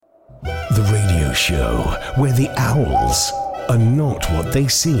radio show where the owls are not what they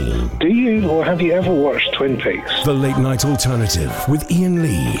seem. Do you or have you ever watched Twin Peaks? The Late Night Alternative with Iain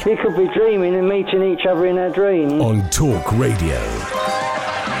Lee. We could be dreaming and meeting each other in our dreams. On Talk Radio.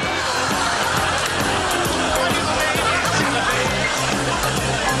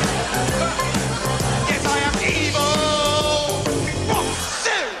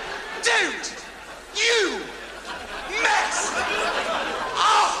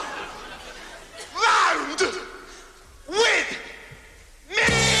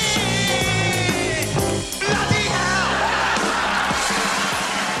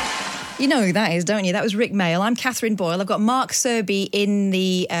 You know who that is, don't you? That was Rick Mayall. I'm Catherine Boyle. I've got Mark Searby in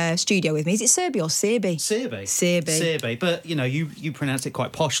the studio with me. Is it Searby or Searby? Searby. Searby. Searby. But, you know, you pronounce it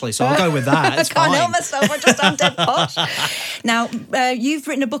quite poshly, so I'll go with that. It's I can't fine. help myself. I just am dead posh. Now, you've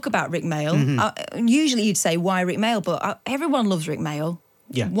written a book about Rick Mayall. Mm-hmm. Usually you'd say, why Rick Mayall? But everyone loves Rick Mayall.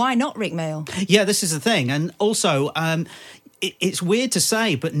 Yeah. Why not Rick Mayall? Yeah, this is the thing. And also, it's weird to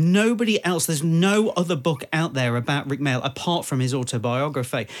say, but nobody else, there's no other book out there about Rick Mayall apart from his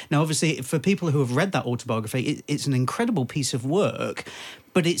autobiography. Now, obviously, for people who have read that autobiography, it's an incredible piece of work,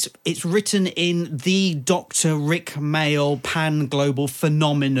 but it's written in the Dr. Rick Mayall pan-global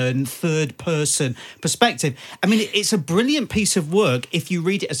phenomenon, third-person perspective. I mean, it's a brilliant piece of work if you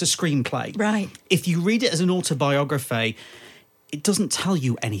read it as a screenplay. Right. If you read it as an autobiography, it doesn't tell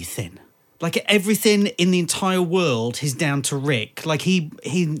you anything. Like, everything in the entire world is down to Rick. Like, he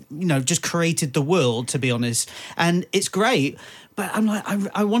just created the world, to be honest. And it's great. But I'm like,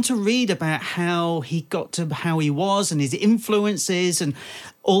 I want to read about how he got to how he was and his influences and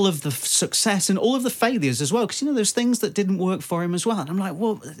all of the success and all of the failures as well. Because, there's things that didn't work for him as well. And I'm like,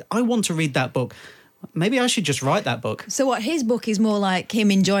 well, I want to read that book. Maybe I should just write that book. So what, his book is more like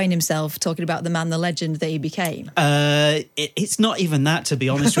him enjoying himself, talking about the man, the legend that he became? It's not even that, to be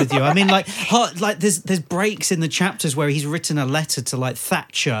honest with you. I mean, like there's breaks in the chapters where he's written a letter to, like,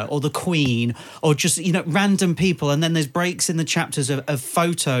 Thatcher or the Queen or just, random people. And then there's breaks in the chapters of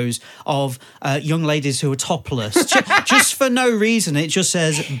photos of young ladies who are topless. Just for no reason. It just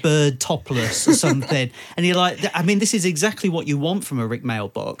says bird topless or something. And you're like, I mean, this is exactly what you want from a Rick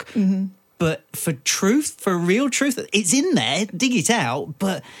Mayall book. Mm-hmm. But for real truth, it's in there, dig it out.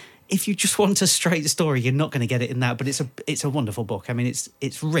 But if you just want a straight story, you're not going to get it in that. But it's a wonderful book. I mean,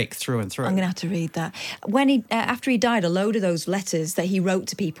 it's Rick through and through. I'm going to have to read that. When he after he died, a load of those letters that he wrote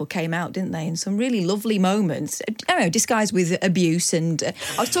to people came out, didn't they? And some really lovely moments. I don't know, disguised with abuse. And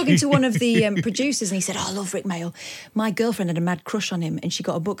I was talking to one of the producers, and he said, "Oh, I love Rick Mayall. My girlfriend had a mad crush on him, and she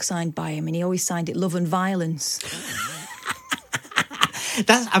got a book signed by him, and he always signed it Love and Violence."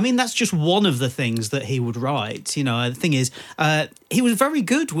 That's just one of the things that he would write. The thing is, he was very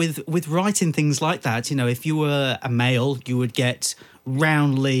good with writing things like that. If you were a male, you would get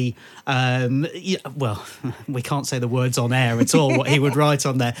roundly, well, we can't say the words on air at all, what he would write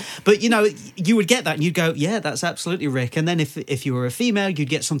on there. But, you would get that and you'd go, yeah, that's absolutely Rick. And then if you were a female, you'd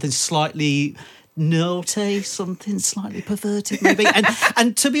get something slightly naughty, something slightly perverted maybe.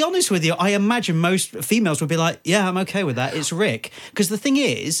 And to be honest with you, I imagine most females would be like, yeah, I'm okay with that, it's Rick. Because the thing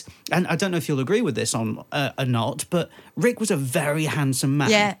is, and I don't know if you'll agree with this or not, but Rick was a very handsome man.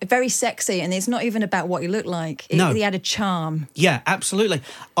 Yeah, very sexy, and it's not even about what he looked like. No. He had a charm. Yeah, absolutely.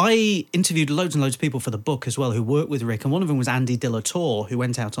 I interviewed loads and loads of people for the book as well who worked with Rick, and one of them was Andy de la Tour, who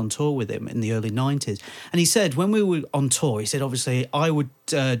went out on tour with him in the early 90s. And he said, when we were on tour, he said, obviously, I would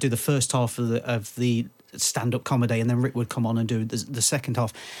do the first half of the stand-up comedy, and then Rick would come on and do the second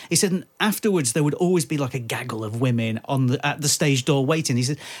half. He said, and afterwards there would always be like a gaggle of women at the stage door waiting. He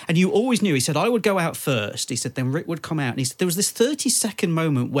said, and you always knew, he said, I would go out first. He said, then Rick would come out. And he said, there was this 30-second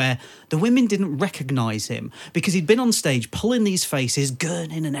moment where the women didn't recognise him because he'd been on stage pulling these faces,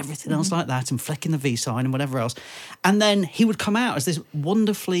 gurning and everything else like that, and flicking the V sign and whatever else. And then he would come out as this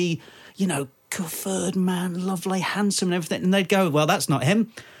wonderfully, coiffed man, lovely, handsome and everything. And they'd go, well, that's not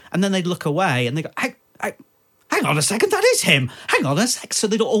him. And then they'd look away and they go, hang on a second, that is him. Hang on a sec. So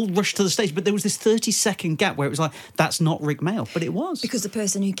they'd all rush to the stage. But there was this 30-second gap where it was like, that's not Rick Mayall. But it was. Because the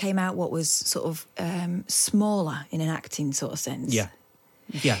person who came out, was sort of smaller in an acting sort of sense. Yeah.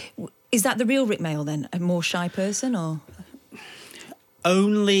 Yeah. Is that the real Rick Mayall then? A more shy person or...?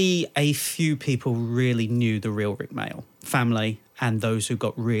 Only a few people really knew the real Rick Mayall. Family and those who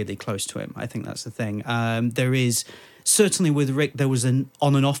got really close to him. I think that's the thing. There is... Certainly with Rick, there was an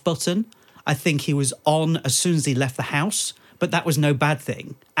on and off button. I think he was on as soon as he left the house, but that was no bad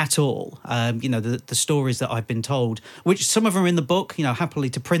thing. at all. The stories that I've been told, which some of them are in the book,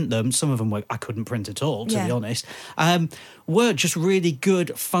 happily to print them. Some of them I couldn't print at all, to be honest. Were just really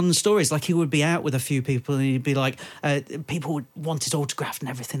good, fun stories. Like he would be out with a few people and he'd be like, people would want his autograph and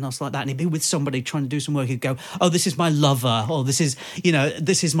everything else like that. And he'd be with somebody trying to do some work. He'd go, oh, this is my lover, or this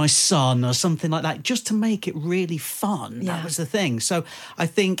is my son, or something like that, just to make it really fun. Yeah. That was the thing. So I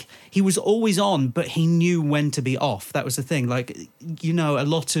think he was always on, but he knew when to be off. That was the thing. Like, a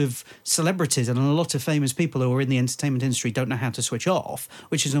lot of celebrities and a lot of famous people who are in the entertainment industry don't know how to switch off,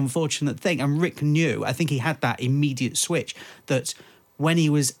 which is an unfortunate thing. And Rick knew. I think he had that immediate switch that when he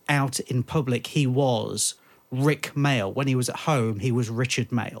was out in public, he was Rick Mayall. When he was at home, he was Richard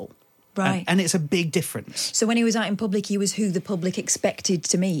Mayall. Right. And it's a big difference. So when he was out in public, he was who the public expected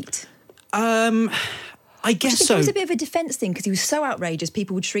to meet? I guess so. It was a bit of a defence thing because he was so outrageous,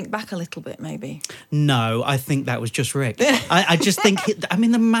 people would shrink back a little bit, maybe. No, I think that was just Rick. I just think,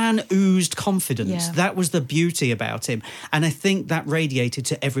 the man oozed confidence. Yeah. That was the beauty about him. And I think that radiated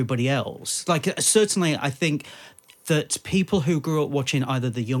to everybody else. Like, certainly, I think that people who grew up watching either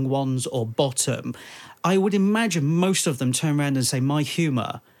The Young Ones or Bottom, I would imagine most of them turn around and say, my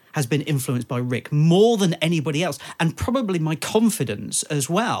humour has been influenced by Rick more than anybody else, and probably my confidence as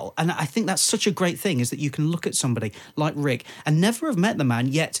well. And I think that's such a great thing, is that you can look at somebody like Rick and never have met the man,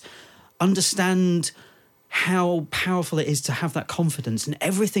 yet understand how powerful it is to have that confidence and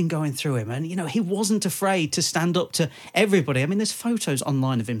everything going through him. And, he wasn't afraid to stand up to everybody. I mean, there's photos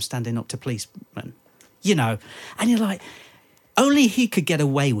online of him standing up to policemen, and you're like, only he could get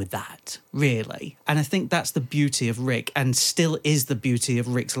away with that, really. And I think that's the beauty of Rick, and still is the beauty of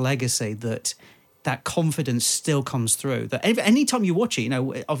Rick's legacy, that confidence still comes through. That any time you watch it,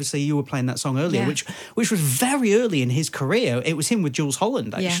 obviously you were playing that song earlier, which was very early in his career. It was him with Jules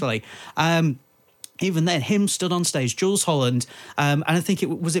Holland, actually. Yeah. Even then, him stood on stage, Jules Holland, and I think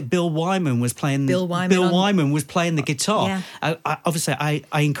was Bill Wyman was playing. Bill Wyman was playing the guitar. Yeah.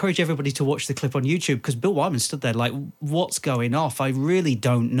 I encourage everybody to watch the clip on YouTube, because Bill Wyman stood there like, what's going off? I really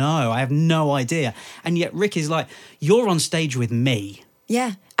don't know. I have no idea. And yet Rick is like, you're on stage with me.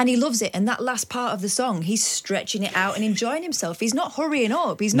 Yeah, and he loves it. And that last part of the song, he's stretching it out and enjoying himself. He's not hurrying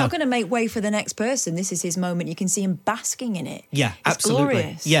up. He's not going to make way for the next person. This is his moment. You can see him basking in it. Yeah, it's absolutely.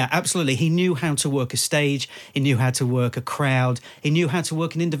 Glorious. Yeah, absolutely. He knew how to work a stage. He knew how to work a crowd. He knew how to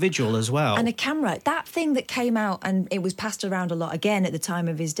work an individual as well. And a camera. That thing that came out, and it was passed around a lot again at the time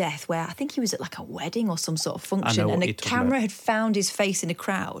of his death, where I think he was at like a wedding or some sort of function, and a camera had found his face in a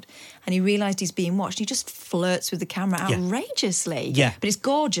crowd, and he realised he's being watched. He just flirts with the camera outrageously. Yeah. But it's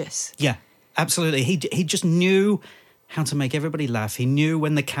gorgeous. Yeah, absolutely. He just knew how to make everybody laugh. He knew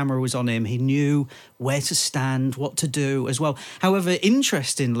when the camera was on him. He knew where to stand, what to do as well. However,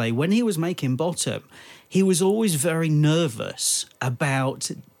 interestingly, when he was making Bottom, he was always very nervous about,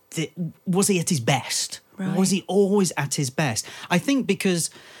 was he at his best? Right. Was he always at his best? I think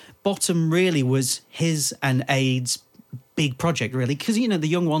because Bottom really was his and Aid's big project, really, because the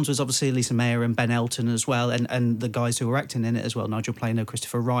Young Ones was obviously Lisa Mayer and Ben Elton as well, and the guys who were acting in it as well, Nigel Plano,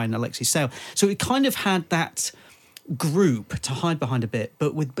 Christopher Ryan, Alexei Sale. So it kind of had that group to hide behind a bit,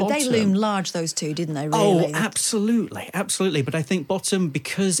 but with Bottom, they loomed large, those two, didn't they? Really? Oh, absolutely. But I think Bottom,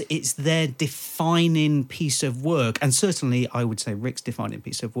 because it's their defining piece of work, and certainly I would say Rick's defining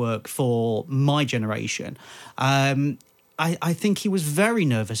piece of work for my generation. I think he was very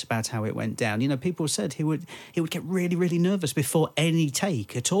nervous about how it went down. People said he would get really, really nervous before any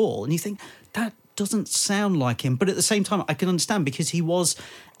take at all. And you think, that doesn't sound like him. But at the same time, I can understand, because he was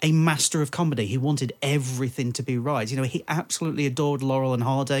a master of comedy. He wanted everything to be right. He absolutely adored Laurel and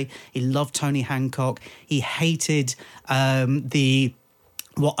Hardy. He loved Tony Hancock. He hated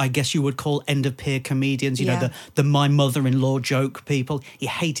what I guess you would call end-of-peer comedians, the my mother-in-law joke people. He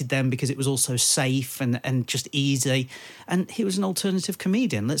hated them because it was all so safe and just easy. And he was an alternative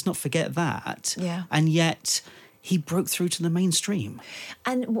comedian, let's not forget that. Yeah. And yet he broke through to the mainstream.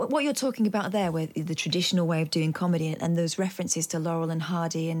 And what you're talking about there, with the traditional way of doing comedy and those references to Laurel and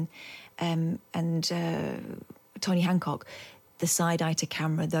Hardy and Tony Hancock, the side-eye to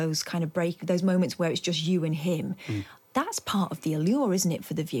camera, those kind of those moments where it's just you and him, that's part of the allure, isn't it,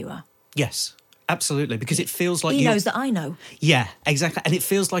 for the viewer? Yes, absolutely, because it feels like he knows that I know. Yeah, exactly. And it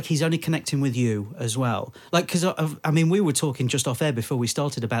feels like he's only connecting with you as well. Like, because, we were talking just off air before we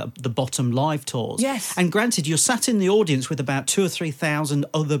started about the Bottom live tours. Yes. And granted, you're sat in the audience with about 2,000 or 3,000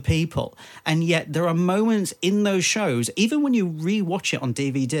 other people, and yet there are moments in those shows, even when you re-watch it on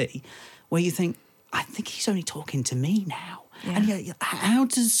DVD, where you think, I think he's only talking to me now. Yeah. And yet, how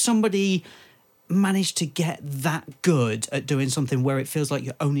does somebody manage to get that good at doing something where it feels like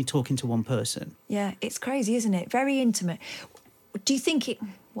you're only talking to one person? Yeah, it's crazy, isn't it? Very intimate. do you think it...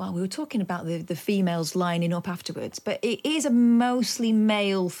 Well, we were talking about the females lining up afterwards, but it is a mostly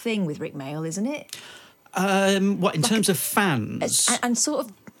male thing with Rick Mayall, isn't it? What, in terms of fans? And sort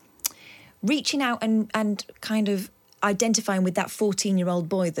of reaching out and kind of identifying with that 14-year-old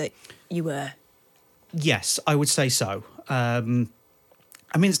boy that you were. Yes, I would say so.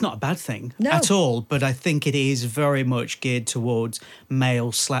 I mean, it's not a bad thing No. at all, but I think it is very much geared towards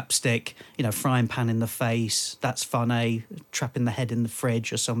male slapstick, frying pan in the face, that's funny, trapping the head in the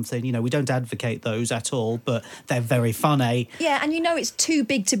fridge or something. We don't advocate those at all, but they're very funny. Yeah, and it's too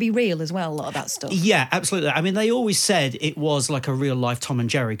big to be real as well, a lot of that stuff. Yeah, absolutely. I mean, they always said it was like a real-life Tom and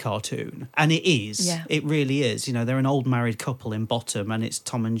Jerry cartoon, and it is. Yeah. It really is. They're an old married couple in Bottom, and it's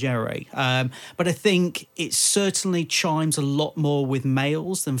Tom and Jerry. But I think it certainly chimes a lot more with males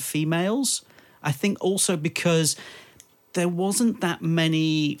than females. I think also because there wasn't that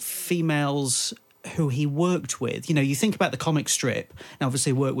many females who he worked with. You think about the comic strip, and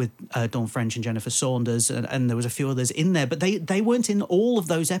obviously worked with Dawn French and Jennifer Saunders, and there was a few others in there, but they weren't in all of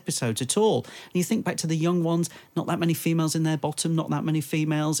those episodes at all. And you think back to the young ones, not that many females in there. Bottom, not that many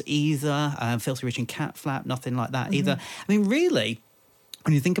females either. Filthy Rich and Cat Flap, nothing like that either. I mean, really,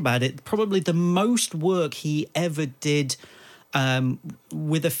 when you think about it, probably the most work he ever did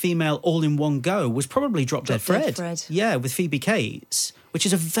with a female all in one go was probably Drop Dead Fred. Yeah, with Phoebe Cates, which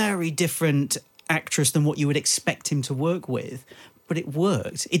is a very different actress than what you would expect him to work with. But it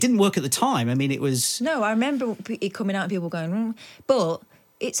worked. It didn't work at the time. I mean, it was... No, I remember it coming out and people going, but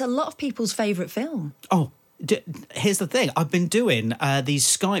it's a lot of people's favourite film. Oh, here's the thing. I've been doing these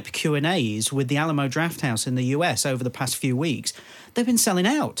Skype Q&As with the Alamo Drafthouse in the US over the past few weeks. They've been selling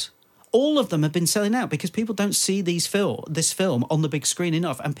out. All of them have been selling out because people don't see this film on the big screen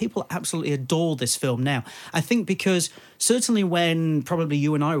enough, and people absolutely adore this film now. I think because certainly when probably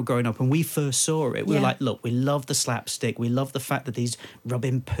you and I were growing up and we first saw it, we were like, look, we love the slapstick. We love the fact that he's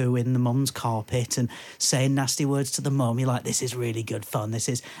rubbing poo in the mum's carpet and saying nasty words to the mum. You're like, this is really good fun. This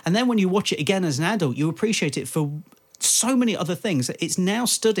is. And then when you watch it again as an adult, you appreciate it for so many other things. It's now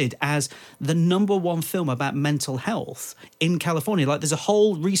studied as the #1 film about mental health in California. Like, there's a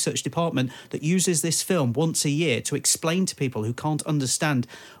whole research department that uses this film once a year to explain to people who can't understand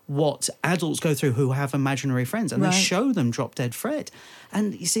what adults go through who have imaginary friends, and they show them Drop Dead Fred.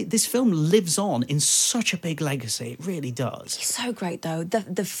 And you see, this film lives on in such a big legacy. It really does. He's so great, though.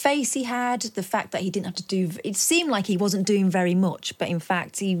 The face he had, the fact that he didn't have to do... It seemed like he wasn't doing very much, but in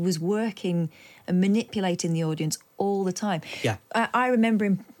fact, he was working and manipulating the audience all the time. Yeah. I remember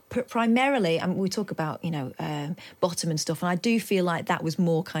him primarily, and we talk about, Bottom and stuff, and I do feel like that was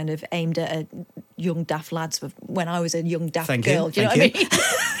more kind of aimed at young daft lads when I was a young daft girl. Do you know what I mean?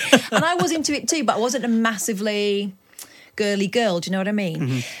 And I was into it too, but I wasn't a massively girly girl, do you know what I mean?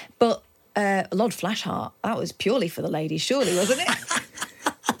 Mm-hmm. But Lord Flashheart, that was purely for the ladies, surely, wasn't it?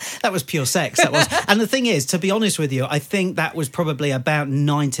 That was pure sex, that was. And the thing is, to be honest with you, I think that was probably about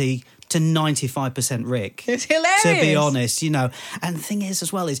 90 to 95% Rick. It's hilarious. To be honest, And the thing is,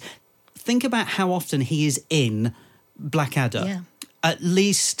 as well, is think about how often he is in Blackadder. Yeah. At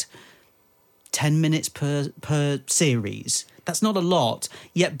least 10 minutes per series. That's not a lot.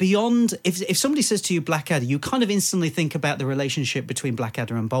 Yet beyond, if somebody says to you Blackadder, you kind of instantly think about the relationship between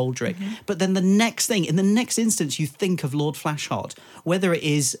Blackadder and Baldrick. Mm-hmm. But then in the next instance, you think of Lord Flashheart, whether it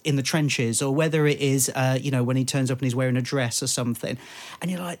is in the trenches or whether it is, when he turns up and he's wearing a dress or something. And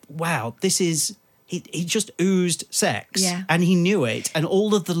you're like, wow, this is... He just oozed sex. Yeah. And he knew it. And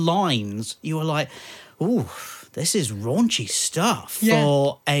all of the lines, you were like, ooh... This is raunchy stuff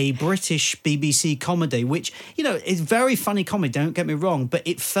for a British BBC comedy, which, is very funny comedy, don't get me wrong, but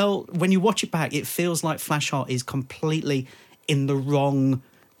it felt, when you watch it back, it feels like Flashheart is completely in the wrong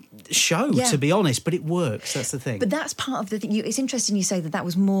show, to be honest, but it works, that's the thing. But that's part of the thing. It's interesting you say that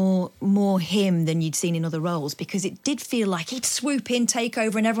was more him than you'd seen in other roles, because it did feel like he'd swoop in, take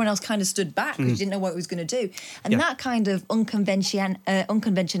over, and everyone else kind of stood back because you didn't know what he was going to do. And that kind of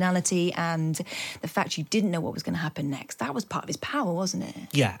unconventionality and the fact you didn't know what was going to happen next, that was part of his power, wasn't it?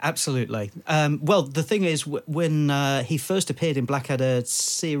 Yeah, absolutely. Well, the thing is, when he first appeared in Blackadder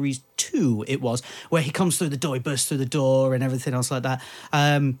Series 2, it was, where he comes through the door, he bursts through the door and everything else like that.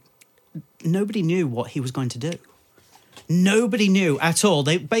 Nobody knew what he was going to do. Nobody knew at all.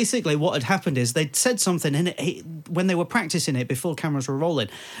 They basically, what had happened is they'd said something, and when they were practicing it before cameras were rolling,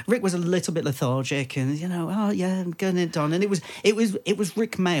 Rick was a little bit lethargic, and I'm getting it done. And it was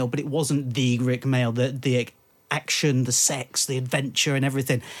Rick Mayall, but it wasn't the Rick Mayall that the action, the sex, the adventure and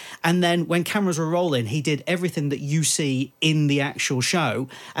everything. And then when cameras were rolling, he did everything that you see in the actual show.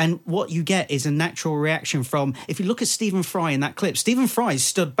 And what you get is a natural reaction from, if you look at Stephen Fry in that clip, Stephen Fry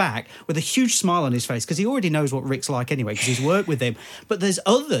stood back with a huge smile on his face because he already knows what Rick's like anyway because he's worked with him. But there's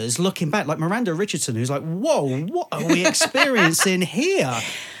others looking back, like Miranda Richardson, who's like, whoa, what are we experiencing here?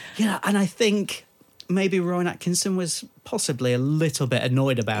 And I think maybe Rowan Atkinson was possibly a little bit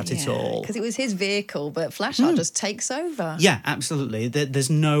annoyed about it all. Because it was his vehicle, but Flashheart just takes over. Yeah, absolutely. There's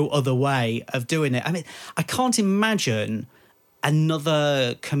no other way of doing it. I mean, I can't imagine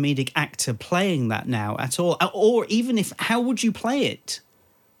another comedic actor playing that now at all. Or even if, how would you play it?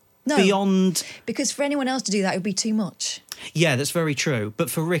 No, beyond... because for anyone else to do that, it would be too much. Yeah, that's very true. But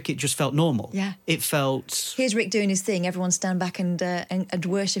for Rick, it just felt normal. Yeah. It felt... Here's Rick doing his thing. Everyone stand back and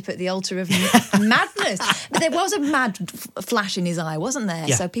worship at the altar of madness. But there was a mad flash in his eye, wasn't there?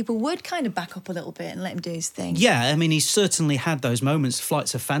 Yeah. So people would kind of back up a little bit and let him do his thing. Yeah, I mean, he certainly had those moments,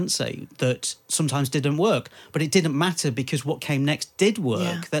 flights of fancy, that sometimes didn't work. But it didn't matter because what came next did work.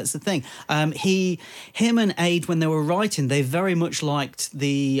 Yeah. That's the thing. Him and Aid, when they were writing, they very much liked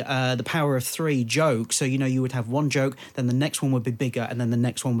the power of three joke. So, you would have one joke, then the next one would be bigger, and then the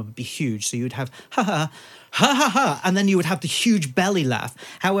next one would be huge. So you'd have ha ha ha ha ha, and then you would have the huge belly laugh.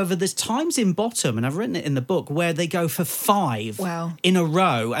 However, there's times in Bottom, and I've written it in the book, where they go for 5 in a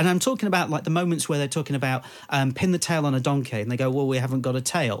row. And I'm talking about like the moments where they're talking about pin the tail on a donkey, and they go, well, we haven't got a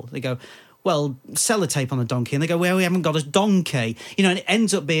tail. They go, well, sellotape on a donkey. And they go, well, we haven't got a donkey. And it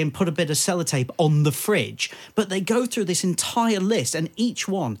ends up being put a bit of sellotape on the fridge. But they go through this entire list and each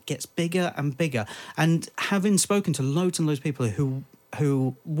one gets bigger and bigger. And having spoken to loads and loads of people who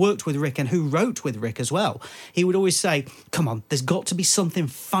worked with Rick and who wrote with Rick as well, he would always say, come on, there's got to be something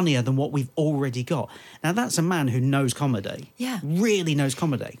funnier than what we've already got. Now, that's a man who knows comedy. Yeah. Really knows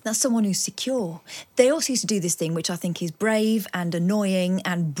comedy. That's someone who's secure. They also used to do this thing, which I think is brave and annoying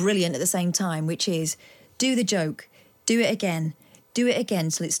and brilliant at the same time, which is do the joke, do it again till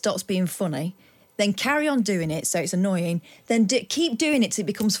it stops being funny, then carry on doing it so it's annoying, then keep doing it till it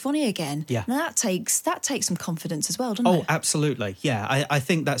becomes funny again. Yeah. Now that takes some confidence as well, doesn't it? Oh, absolutely. Yeah, I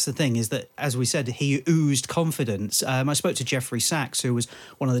think that's the thing, is that, as we said, he oozed confidence. I spoke to Jeffrey Sachs, who was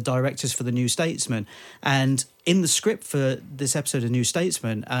one of the directors for The New Statesman, and in the script for this episode of New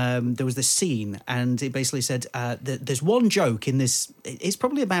Statesman, there was this scene, and it basically said that there's one joke in this, it's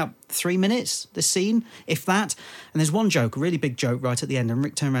probably about 3 minutes, this scene, if that, and there's one joke, a really big joke right at the end, and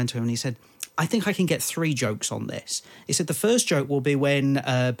Rick turned around to him and he said, I think I can get 3 jokes on this. He said the first joke will be when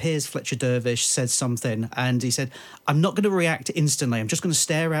Piers Fletcher Dervish says something, and he said, I'm not going to react instantly. I'm just going to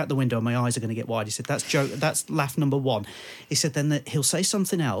stare out the window and my eyes are going to get wide. He said, that's laugh number 1. He said, then he'll say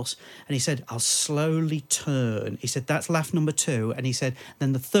something else, and he said, I'll slowly turn. He said, that's laugh number 2. And he said,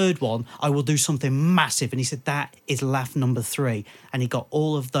 then the third one, I will do something massive. And he said, that is laugh number 3. And he got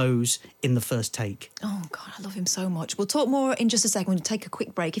all of those in the first take. Oh, God, I love him so much. We'll talk more in just a second. We'll take a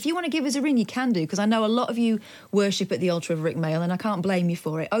quick break. If you want to give us a ring, you can do, because I know a lot of you worship at the altar of Rick Mayall, and I can't blame you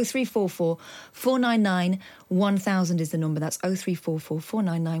for it. 0344 499 1000 is the number. That's 0344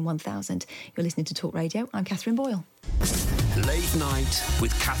 499 1000. You're listening to Talk Radio. I'm Catherine Boyle. Late Night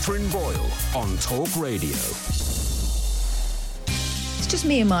with Catherine Boyle on Talk Radio. It's just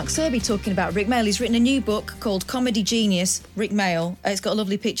me and Mark Searby talking about Rick Mayall. He's written a new book called Comedy Genius, Rick Mayall. It's got a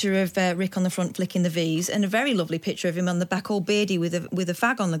lovely picture of Rick on the front flicking the V's and a very lovely picture of him on the back all beardy with a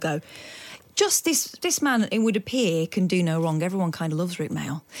fag on the go. Just this man, it would appear, can do no wrong. Everyone kind of loves Rick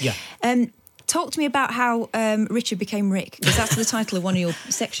Mayall. Yeah. Talk to me about how Richard became Rick, because that's the title of one of your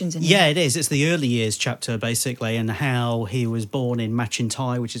sections in here. Yeah, it is. It's the early years chapter, basically, and how he was born in Matching,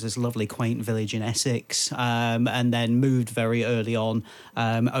 which is this lovely, quaint village in Essex, and then moved very early on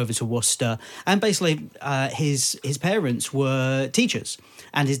over to Worcester. And basically, his parents were teachers,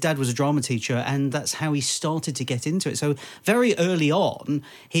 and his dad was a drama teacher, and that's how he started to get into it. So very early on,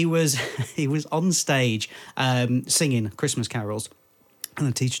 he was on stage singing Christmas carols. And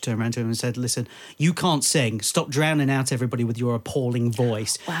the teacher turned around to him and said, listen, you can't sing. Stop drowning out everybody with your appalling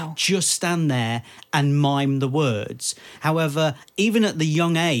voice. Wow. Just stand there and mime the words. However, even at the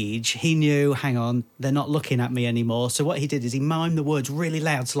young age, he knew, hang on, they're not looking at me anymore. So what he did is he mimed the words really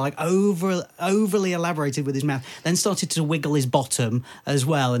loud, so like overly elaborated with his mouth, then started to wiggle his bottom as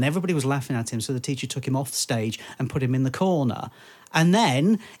well. And everybody was laughing at him. So the teacher took him off the stage and put him in the corner. And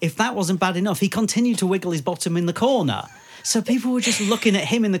then, if that wasn't bad enough, he continued to wiggle his bottom in the corner. So people were just looking at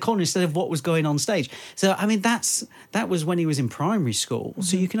him in the corner instead of what was going on stage. So, I mean, that was when he was in primary school.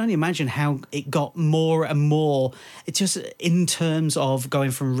 So you can only imagine how it got more and more, it's just in terms of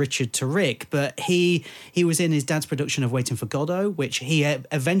going from Richard to Rick. But he was in his dad's production of Waiting for Godot, which he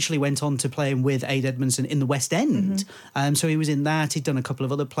eventually went on to playing with Ade Edmondson in the West End. So he was in that. He'd done a couple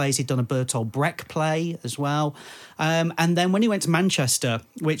of other plays. He'd done a Bertolt Brecht play as well. And then when he went to Manchester,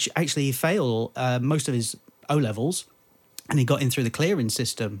 which actually he failed most of his O-levels, and he got in through the clearing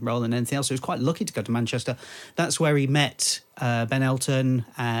system rather than anything else. So he was quite lucky to go to Manchester. That's where he met Ben Elton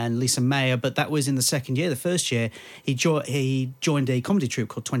and Lisa Mayer, but that was in the second year. The first year, he joined a comedy troupe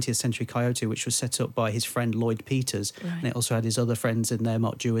called 20th Century Coyote, which was set up by his friend Lloyd Peters. Right. And it also had his other friends in there,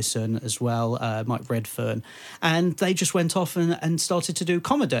 Mark Jewison as well, Mike Redfern. And they just went off and started to do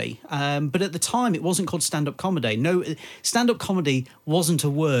comedy. But at the time, it wasn't called stand-up comedy. No, stand-up comedy wasn't a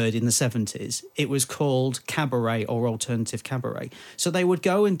word in the 70s. It was called cabaret or alternative cabaret. So they would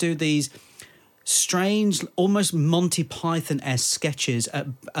go and do these strange, almost Monty Python-esque sketches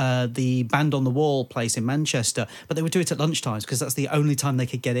at the Band on the Wall place in Manchester, but they would do it at lunchtimes because that's the only time they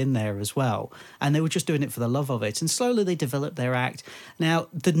could get in there as well. And they were just doing it for the love of it. And slowly they developed their act. Now,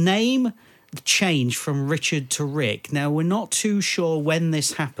 the name changed from Richard to Rick. Now, we're not too sure when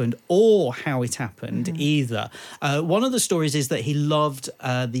this happened or how it happened either. One of the stories is that he loved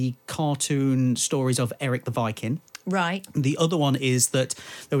the cartoon stories of Eric the Viking. Right. The other one is that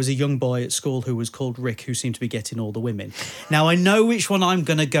there was a young boy at school who was called Rick who seemed to be getting all the women. Now, I know which one I'm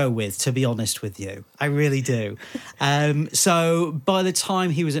going to go with, to be honest with you. I really do. So by the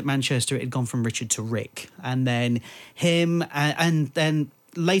time he was at Manchester, it had gone from Richard to Rick. And then him and then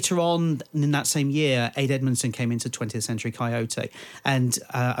later on in that same year, Ade Edmondson came into 20th Century Coyote. And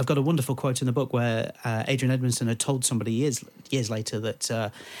I've got a wonderful quote in the book where Adrian Edmondson had told somebody years later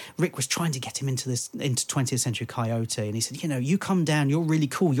that Rick was trying to get him into 20th Century Coyote. And he said, you come down, you're really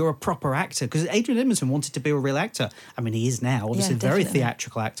cool, you're a proper actor. Because Adrian Edmondson wanted to be a real actor. I mean, he is now, obviously, a very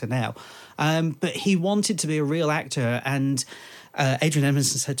theatrical actor now. But he wanted to be a real actor. And Adrian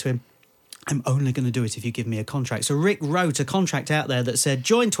Edmondson said to him, I'm only going to do it if you give me a contract. So Rick wrote a contract out there that said,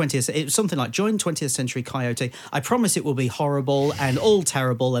 it was something like, join 20th Century Coyote. I promise it will be horrible and all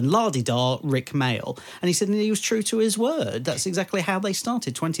terrible and la-di-da, Rick Mayall. And he said, and he was true to his word. That's exactly how they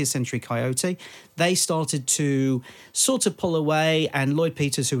started, 20th Century Coyote. They started to sort of pull away, and Lloyd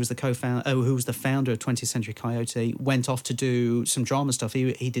Peters, who was the founder of 20th Century Coyote, went off to do some drama stuff.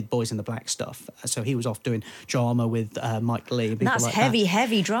 He did Boys in the Black stuff. So he was off doing drama with Mike Lee. And that's like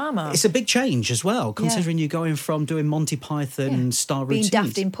heavy drama. It's a big change as well, considering you're going from doing Monty Python star routines. Being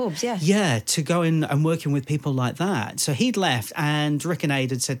daft in pubs, Yeah, to going and working with people like that. So he'd left, and Rick and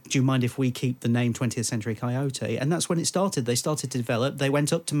Ade had said, do you mind if we keep the name 20th Century Coyote? And that's when it started. They started to develop. They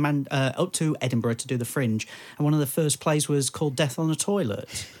went up to Edinburgh to do the Fringe, and one of the first plays was called Death on a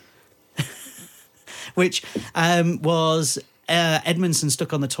Toilet, which was Edmondson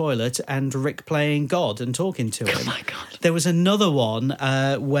stuck on the toilet and Rick playing God and talking to him. Oh, my God. There was another one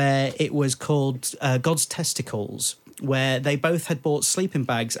where it was called God's Testicles, where they both had bought sleeping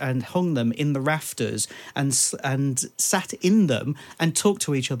bags and hung them in the rafters and sat in them and talked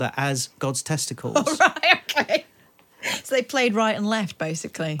to each other as God's testicles. Oh, right, okay. So they played right and left,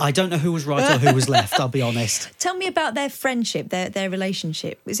 basically. I don't know who was right or who was left, I'll be honest. Tell me about their friendship, their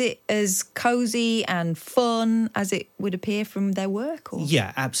relationship. Was it as cosy and fun as it would appear from their work? Or?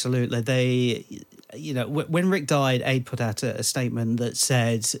 Yeah, absolutely. They, when Rick died, Ade put out a statement that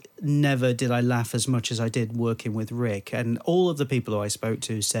said, never did I laugh as much as I did working with Rick. And all of the people who I spoke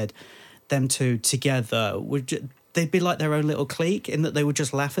to said them two together would they'd be like their own little clique in that they would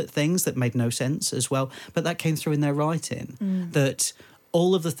just laugh at things that made no sense as well. But that came through in their writing, that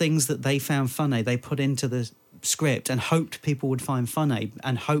all of the things that they found funny, they put into the script and hoped people would find funny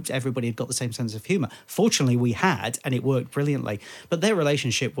and hoped everybody had got the same sense of humour. Fortunately, we had, and it worked brilliantly. But their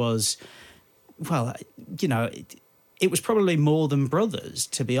relationship was, well, it was probably more than brothers,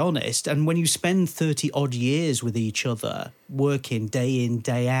 to be honest. And when you spend 30-odd years with each other, working day in,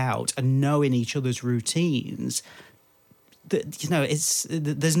 day out, and knowing each other's routines,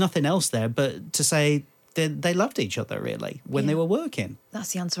 there's nothing else there but to say they loved each other, really, when they were working.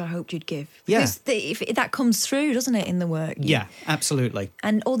 That's the answer I hoped you'd give. Yeah. Because that comes through, doesn't it, in the work? Yeah, absolutely.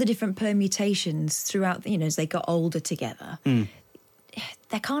 And all the different permutations throughout, as they got older together,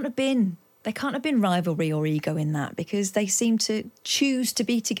 there can't have been rivalry or ego in that, because they seem to choose to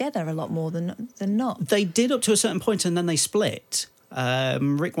be together a lot more than not. They did up to a certain point, and then they split.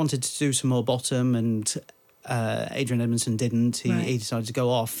 Rick wanted to do some more bottom, and Adrian Edmondson didn't. He decided to go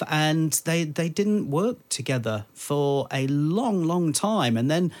off, and they didn't work together for a long, long time. And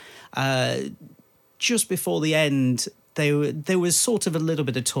then just before the end, there was sort of a little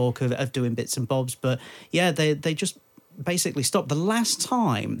bit of talk of doing bits and bobs, but yeah, they just basically stopped. The last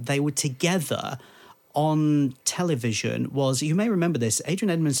time they were together on television was, you may remember this, Adrian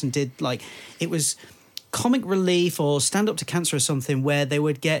Edmondson did, like, it was Comic Relief or Stand Up to Cancer or something, where they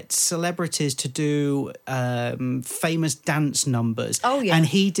would get celebrities to do famous dance numbers. Oh, yeah. And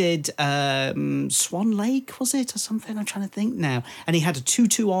he did Swan Lake, was it, or something? I'm trying to think now. And he had a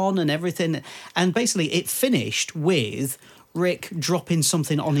tutu on and everything. And basically it finished with Rick dropping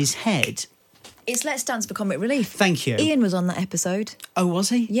something on his head. It's Let's Dance for Comic Relief. Thank you. Iain was on that episode. Oh, was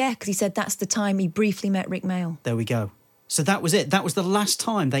he? Yeah, because he said that's the time he briefly met Rick Mayall. There we go. So that was it. That was the last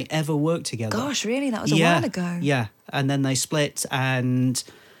time they ever worked together. Gosh, really? That was a while ago. Yeah, and then they split, and,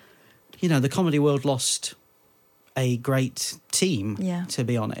 you know, the comedy world lost a great team, to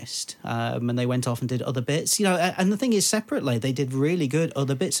be honest. And they went off and did other bits. You know, and the thing is, separately, they did really good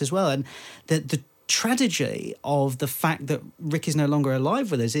other bits as well. And the tragedy of the fact that Rick is no longer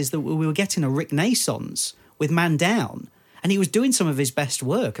alive with us is that we were getting a Rick Naissance with Man Down. And he was doing some of his best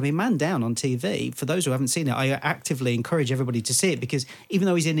work. I mean, Man Down on TV, for those who haven't seen it, I actively encourage everybody to see it, because even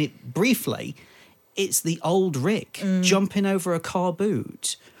though he's in it briefly, it's the old Rick jumping over a car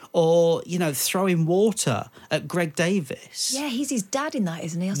boot, or, you know, throwing water at Greg Davis. Yeah, he's his dad in that,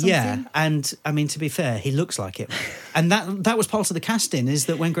 isn't he, or something? Yeah, and, I mean, to be fair, he looks like it. And that was part of the casting, is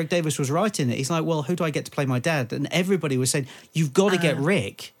that when Greg Davis was writing it, he's like, well, who do I get to play my dad? And everybody was saying, you've got to get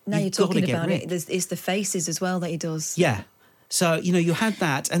Rick. Now you're talking about Rick. it's the faces as well that he does. Yeah. So, you know, you had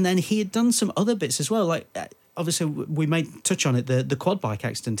that, and then he had done some other bits as well. Like, obviously, we may touch on it, the quad bike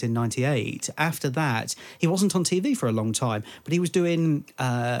accident in 98. After that, he wasn't on TV for a long time, but he was doing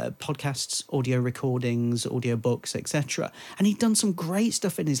podcasts, audio recordings, audio books, etc. And he'd done some great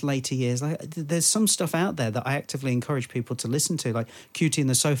stuff in his later years. Like, there's some stuff out there that I actively encourage people to listen to, like Cutie and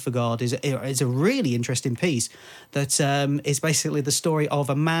the Sofa Guard is a really interesting piece that is basically the story of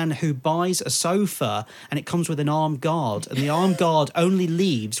a man who buys a sofa, and it comes with an armed guard, and the armed guard only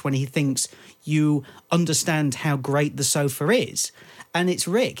leaves when he thinks you understand how great the sofa is. And it's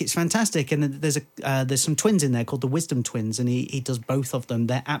Rick. It's fantastic. And there's some twins in there called the Wisdom Twins, and he does both of them.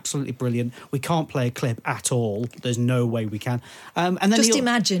 They're absolutely brilliant. We can't play a clip at all. There's no way we can. And then just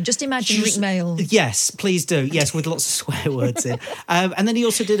imagine Rick Mayall. Yes, please do. Yes, with lots of swear words in. And then he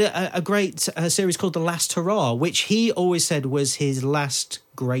also did a great series called The Last Hurrah, which he always said was his last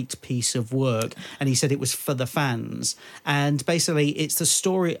great piece of work, and he said it was for the fans. And basically it's the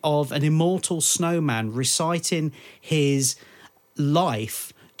story of an immortal snowman reciting his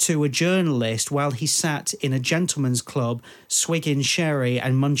life to a journalist while he sat in a gentleman's club swigging sherry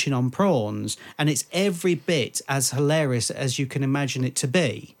and munching on prawns, and it's every bit as hilarious as you can imagine it to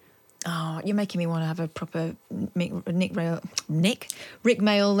be. Oh, you're making me want to have a proper Rick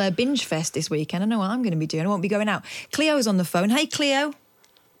Mayall binge fest this weekend. I know what I'm going to be doing. I won't be going out. Cleo's on the phone. Hey, Cleo.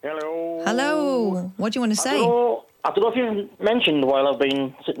 Hello. Hello. What do you want to say? I don't know if you've mentioned while I've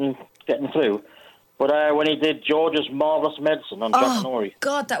been sitting getting through, but when he did George's Marvellous Medicine on Jack and Ori.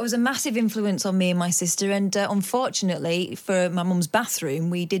 God, that was a massive influence on me and my sister. And unfortunately, for my mum's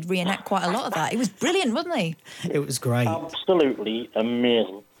bathroom, we did reenact quite a lot of that. It was brilliant, wasn't he? It was great. Absolutely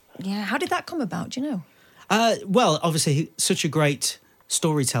amazing. Yeah, how did that come about, do you know? Well, obviously, such a great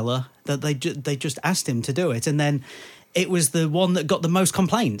storyteller that they just asked him to do it. And then it was the one that got the most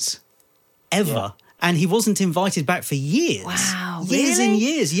complaints ever. Yeah. And he wasn't invited back for years. Wow, years really? and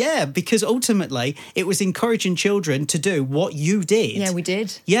years, yeah, because ultimately it was encouraging children to do what you did. Yeah, we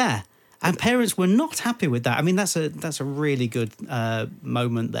did. Yeah, and parents were not happy with that. I mean, that's a really good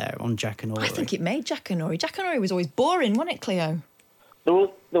moment there on Jack and Ori. I think it made Jack and Ori. Jack and Ori was always boring, wasn't it, Cleo? There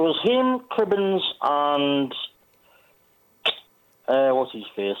was him, Cribbins, and what's his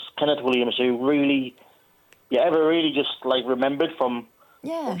face, Kenneth Williams, who really, ever really just like remembered from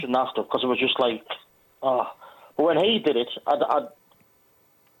watching that stuff, because it was just like, but when he did it, I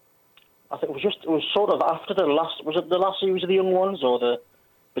think it was sort of after the last, was it the last series of the Young Ones or the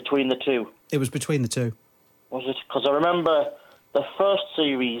between the two? It was between the two. Was it? Because I remember the first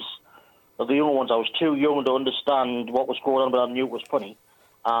series of the Young Ones, I was too young to understand what was going on, but I knew it was funny.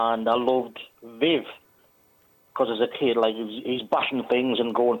 And I loved Viv, because as a kid, like, he's bashing things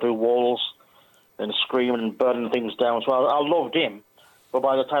and going through walls and screaming and burning things down. So I loved him. But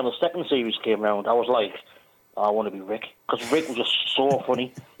by the time the second series came around, I was like, I want to be Rick. Because Rick was just so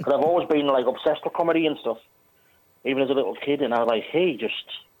funny. Because I've always been, like, obsessed with comedy and stuff, even as a little kid. And I was like, hey, just...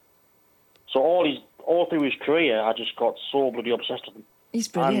 So all through his career, I just got so bloody obsessed with him. He's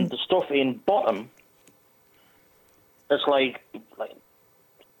brilliant. And the stuff in Bottom, it's like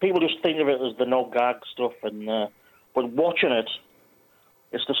people just think of it as the no gag stuff, and but watching it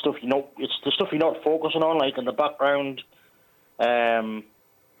It's the stuff it's the stuff you're not focusing on, like in the background.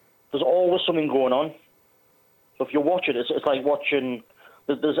 There's always something going on. So if you watch it, it's like watching.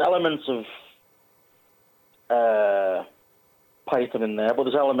 There's elements of Python in there, but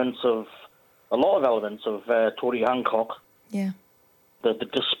there's a lot of elements of Tony Hancock. Yeah. The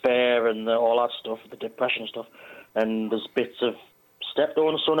despair and all that stuff, the depression stuff, and there's bits of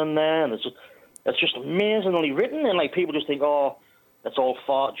Steptoe's Son in there, and it's just amazingly written, and like people just think, oh, it's all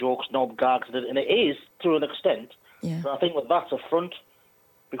fart jokes, knob gags, and it is to an extent. Yeah. But I think that's a front,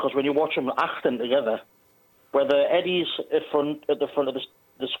 because when you watch them acting together, whether Eddie's at the front of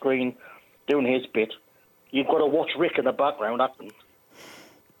the screen doing his bit, you've got to watch Rick in the background acting,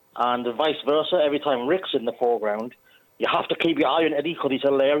 and vice versa. Every time Rick's in the foreground, you have to keep your eye on Eddie because he's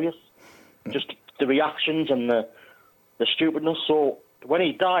hilarious. Just the reactions and the stupidness. So when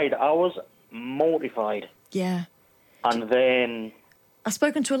he died, I was mortified. Yeah. And then I've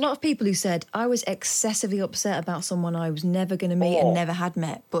spoken to a lot of people who said I was excessively upset about someone I was never going to meet and never had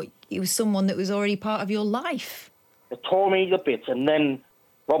met, but it was someone that was already part of your life. It tore me to bits. And then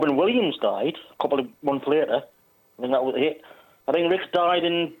Robin Williams died a couple of months later. I think that was it. I think Rick died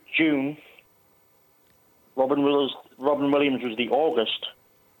in June. Robin Williams was the August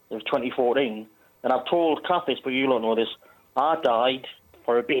of 2014. And I've told Kath this, but you don't know this. I died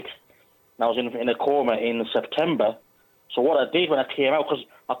for a bit. And I was in a coma in September. So what I did when I came out, because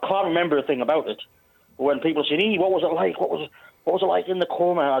I can't remember a thing about it, but when people said, what was it like? What was it like in the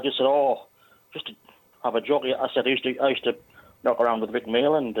coma? I just said, just to have a joke. I said I used to knock around with Rick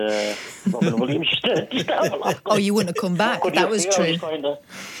Mayall and Robin Williams just to have a laugh. Oh, you wouldn't have come back. That was true. But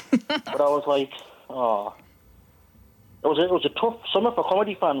I was like, it was a tough summer for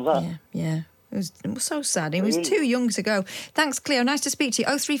comedy fans. That. Yeah. It was so sad. He was too young to go. Thanks, Cleo. Nice to speak to you.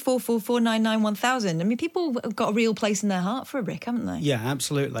 03444991000. I mean, people have got a real place in their heart for Rick, haven't they? Yeah,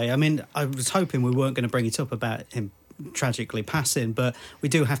 absolutely. I mean, I was hoping we weren't going to bring it up about him tragically passing, but we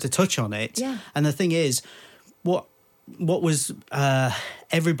do have to touch on it. Yeah. And the thing is, what was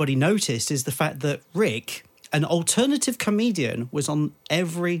everybody noticed is the fact that Rick, an alternative comedian, was on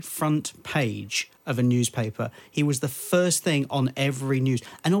every front page of a newspaper. He was the first thing on every news.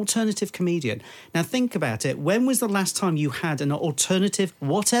 An alternative comedian. Now think about it. When was the last time you had an alternative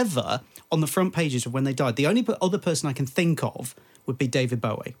whatever on the front pages of when they died? The only other person I can think of would be David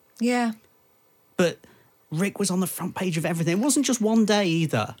Bowie. Yeah. But Rick was on the front page of everything. It wasn't just one day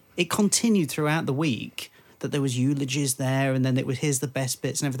either. It continued throughout the week, that there was eulogies there, and then it was here's the best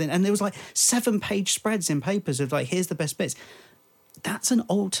bits and everything. And there was like 7-page spreads in papers of like, here's the best bits. That's an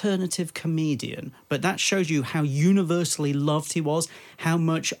alternative comedian, but that shows you how universally loved he was, how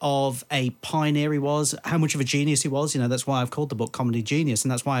much of a pioneer he was, how much of a genius he was. You know, that's why I've called the book Comedy Genius,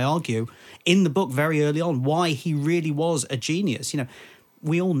 and that's why I argue in the book very early on why he really was a genius. You know,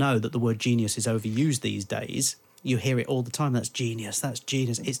 we all know that the word genius is overused these days. You hear it all the time. That's genius. That's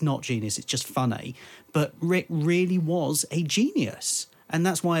genius. It's not genius. It's just funny. But Rick really was a genius. And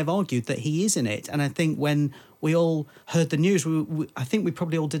that's why I've argued that he is in it. And I think when we all heard the news, I think we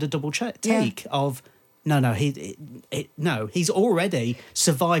probably all did a double take of, no, he's already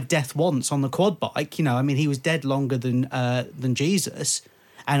survived death once on the quad bike. You know, I mean, he was dead longer than Jesus.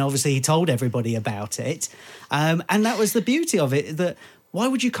 And obviously he told everybody about it. And that was the beauty of it, that why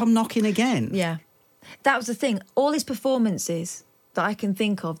would you come knocking again? Yeah. That was the thing. All his performances that I can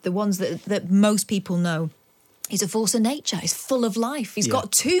think of, the ones that most people know, he's a force of nature. He's full of life. He's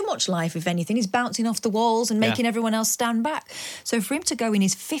got too much life, if anything. He's bouncing off the walls and making everyone else stand back. So for him to go in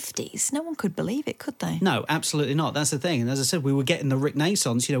his 50s, no one could believe it, could they? No, absolutely not. That's the thing. And as I said, we were getting the Rick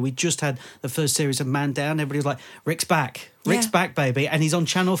Naissance. You know, we just had the first series of Man Down. Everybody was like, Rick's back. Rick's back, baby. And he's on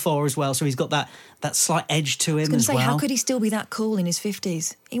Channel 4 as well, so he's got that slight edge to him as well. How could he still be that cool in his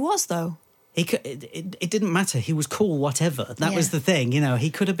 50s? He was, though. It didn't matter. He was cool, whatever. That was the thing, you know. He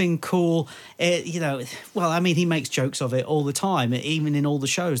could have been cool, you know. Well, I mean, he makes jokes of it all the time, even in all the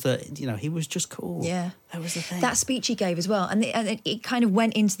shows, that, you know, he was just cool. Yeah. That was the thing. That speech he gave as well. And it kind of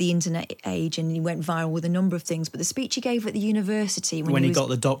went into the internet age and he went viral with a number of things. But the speech he gave at the university when he got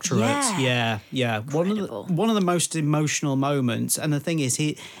the doctorate. Yeah. One of the most emotional moments. And the thing is,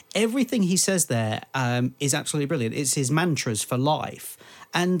 everything he says there is absolutely brilliant. It's his mantras for life.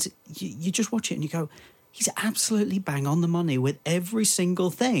 And you just watch it and you go, he's absolutely bang on the money with every single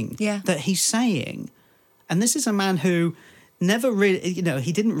thing that he's saying. And this is a man who never really, you know,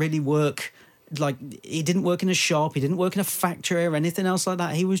 he didn't really work, like, he didn't work in a shop, he didn't work in a factory or anything else like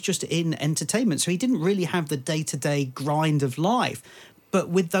that. He was just in entertainment. So he didn't really have the day-to-day grind of life. But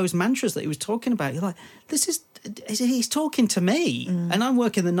with those mantras that he was talking about, you're like, he's talking to me. And I'm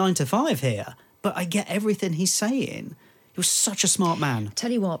working the 9 to 5 here. But I get everything he's saying. He was such a smart man.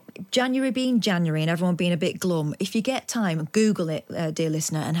 Tell you what, January being January and everyone being a bit glum, if you get time, Google it, dear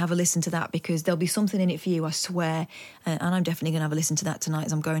listener, and have a listen to that, because there'll be something in it for you, I swear. And I'm definitely going to have a listen to that tonight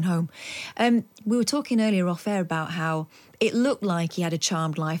as I'm going home. We were talking earlier off air about how it looked like he had a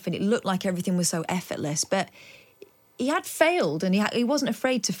charmed life and it looked like everything was so effortless, but he had failed, and he wasn't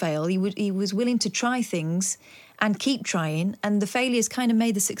afraid to fail. He was willing to try things and keep trying, and the failures kind of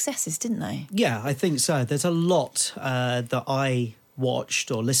made the successes, didn't they? Yeah, I think so. There's a lot that I watched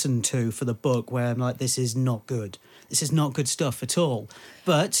or listened to for the book where I'm like, this is not good. This is not good stuff at all.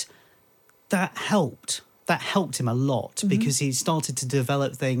 But that helped. That helped him a lot because he started to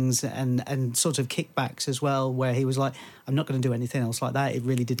develop things and sort of kickbacks as well, where he was like, I'm not going to do anything else like that. It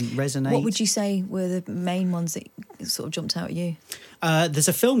really didn't resonate. What would you say were the main ones that sort of jumped out at you? There's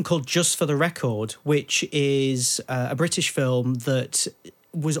a film called Just for the Record, which is a British film that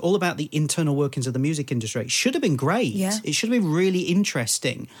was all about the internal workings of the music industry. It should have been great. Yeah. It should have been really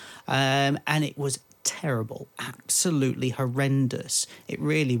interesting. And it was terrible, absolutely horrendous. It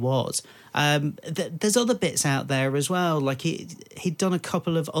really was. There's other bits out there as well. Like he'd done a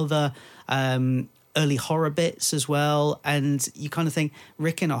couple of other early horror bits as well, and you kind of think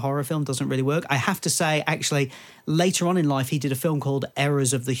Rick in a horror film doesn't really work. I have to say, actually, later on in life, he did a film called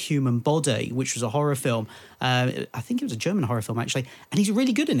Errors of the Human Body, which was a horror film. I think it was a German horror film, actually, and he's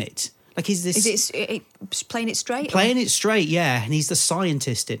really good in it. Like he's this. Is it playing it straight? Playing it straight, yeah, and he's the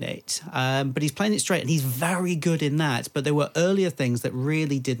scientist in it. But he's playing it straight, and he's very good in that. But there were earlier things that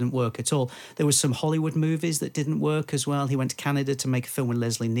really didn't work at all. There was some Hollywood movies that didn't work as well. He went to Canada to make a film with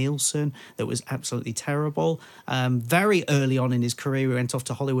Leslie Nielsen that was absolutely terrible. Very early on in his career, he went off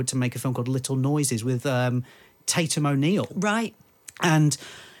to Hollywood to make a film called Little Noises with Tatum O'Neal. Right. And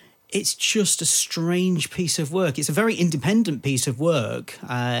it's just a strange piece of work. It's a very independent piece of work,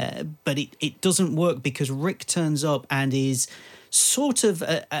 but it doesn't work because Rick turns up and is sort of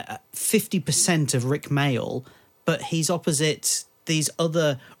 50% of Rick Mayall, but he's opposite these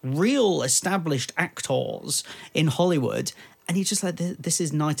other real established actors in Hollywood. And he's just like, this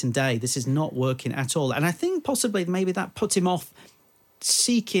is night and day. This is not working at all. And I think possibly maybe that put him off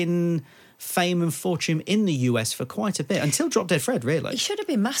seeking fame and fortune in the US for quite a bit, until Drop Dead Fred, really. He should have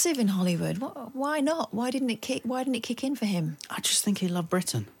been massive in Hollywood. Why not? Why didn't it kick in for him? I just think he loved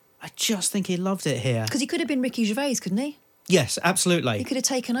Britain. I just think he loved it here. Because he could have been Ricky Gervais, couldn't he? Yes, absolutely. He could have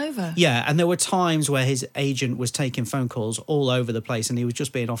taken over. Yeah, and there were times where his agent was taking phone calls all over the place and he was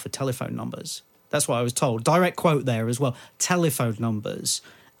just being offered telephone numbers. That's what I was told. Direct quote there as well. Telephone numbers.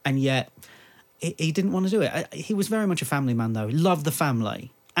 And yet, he didn't want to do it. He was very much a family man, though. He loved the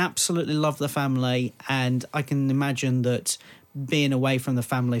family. Absolutely loved the family. And I can imagine that being away from the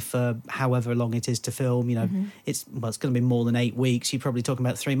family for however long it is to film, you know, it's going to be more than 8 weeks. You're probably talking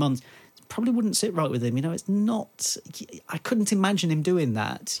about 3 months. It probably wouldn't sit right with him. You know, it's not... I couldn't imagine him doing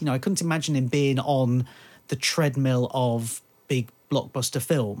that. You know, I couldn't imagine him being on the treadmill of big blockbuster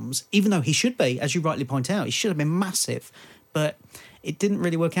films, even though he should be, as you rightly point out. He should have been massive. But it didn't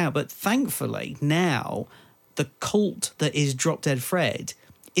really work out. But thankfully, now, the cult that is Drop Dead Fred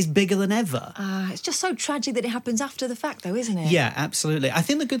is bigger than ever. It's just so tragic that it happens after the fact, though, isn't it? Yeah, absolutely. I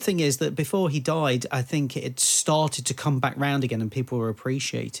think the good thing is that before he died, I think it had started to come back round again and people were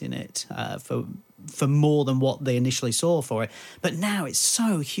appreciating it for more than what they initially saw for it. But now it's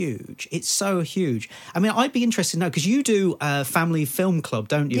so huge. It's so huge. I mean, I'd be interested to know, because you do a family film club,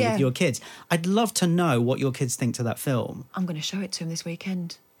 don't you, Yeah. with your kids? I'd love to know what your kids think to that film. I'm going to show it to him this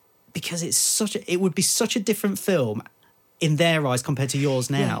weekend. Because it would be such a different film in their eyes compared to yours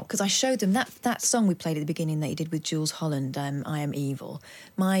now. Because I showed them that song we played at the beginning that he did with Jules Holland, I Am Evil.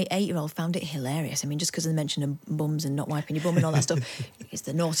 My 8-year-old found it hilarious. I mean, just because of the mention of bums and not wiping your bum and all that stuff, it's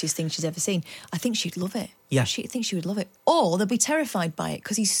the naughtiest thing she's ever seen. I think she'd love it. Yeah. She thinks she would love it. Or they'll be terrified by it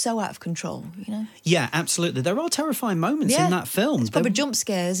because he's so out of control, you know? Yeah, absolutely. There are terrifying moments in that film. It's probably jump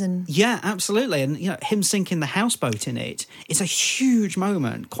scares and... Yeah, absolutely. And, you know, him sinking the houseboat in it, it's a huge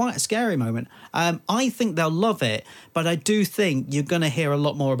moment, quite a scary moment. I think they'll love it, but I do think you're going to hear a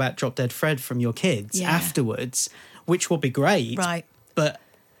lot more about Drop Dead Fred from your kids afterwards, which will be great. Right. But...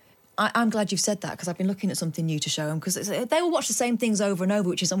 I'm glad you've said that, because I've been looking at something new to show them, because they will watch the same things over and over,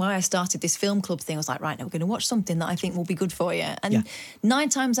 which is why I started this film club thing. I was like, right, now we're going to watch something that I think will be good for you. And 9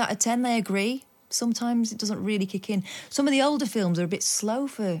 times out of 10, they agree. Sometimes it doesn't really kick in. Some of the older films are a bit slow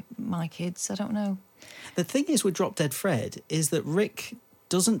for my kids. I don't know. The thing is with Drop Dead Fred is that Rick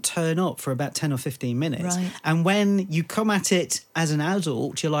doesn't turn up for about 10 or 15 minutes. Right. And when you come at it as an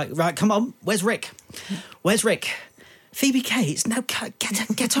adult, you're like, right, come on, where's Rick? Where's Rick? Phoebe Cates, no,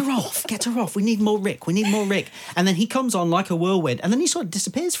 get her off. Get her off. We need more Rick. And then he comes on like a whirlwind, and then he sort of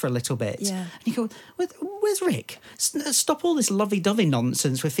disappears for a little bit. Yeah. And you go, where's Rick? Stop all this lovey-dovey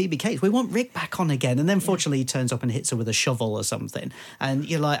nonsense with Phoebe Cates. We want Rick back on again. And then, fortunately, he turns up and hits her with a shovel or something. And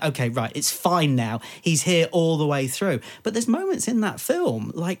you're like, okay, right, it's fine now. He's here all the way through. But there's moments in that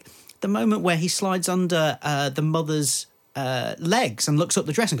film, like the moment where he slides under the mother's legs and looks up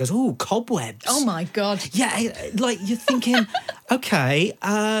the dress and goes, "Oh, cobwebs." Oh my God. Yeah, like you're thinking, okay,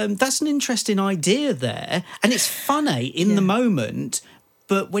 that's an interesting idea there, and it's funny in the moment,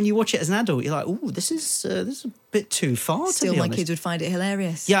 but when you watch it as an adult, you're like, "Oh, this is a bit too far." Still, to be my honest. kids would find it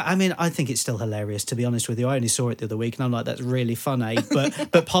hilarious. Yeah, I mean, I think it's still hilarious, to be honest with you. I only saw it the other week, and I'm like, that's really funny.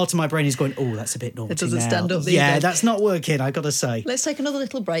 But part of my brain is going, oh, that's a bit naughty. It doesn't now. stand up these Yeah, days. that's not working, I got to say. Let's take another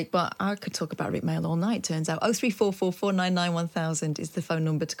little break, but I could talk about Rick Mayall all night, turns out. 0344 499 1000 is the phone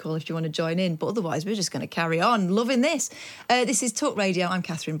number to call if you want to join in. But otherwise, we're just going to carry on. Loving this. This is Talk Radio. I'm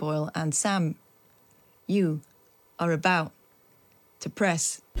Catherine Boyle. And Sam, you are about to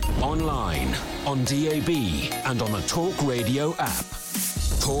press Online, on DAB, and on the Talk Radio app.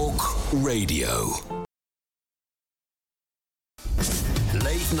 Talk Radio.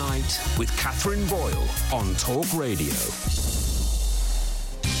 Late Night with Catherine Boyle on Talk Radio.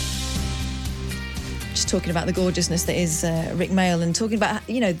 just talking about the gorgeousness that is Rick Mayall, and talking about,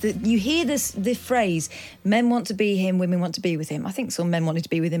 you know, you hear the phrase, men want to be him, women want to be with him. I think some men wanted to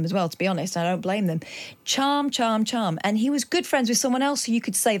be with him as well, to be honest. I don't blame them. Charm, charm, charm. And he was good friends with someone else who you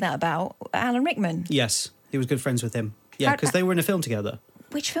could say that about, Alan Rickman. Yes, he was good friends with him. Yeah, because they were in a film together.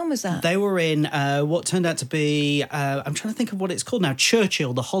 Which film was that? They were in what turned out to be, I'm trying to think of what it's called now,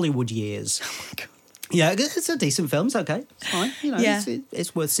 Churchill, the Hollywood Years. Oh, my God. Yeah, it's a decent film. It's okay. It's fine. You know, Yeah.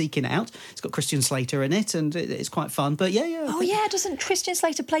 it's worth seeking out. It's got Christian Slater in it, and it's quite fun. But yeah. Oh, yeah, doesn't Christian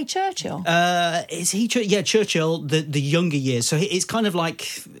Slater play Churchill? Is he? Yeah, Churchill, the younger years. So it's kind of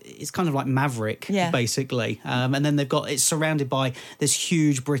like Maverick, basically. And then it's surrounded by this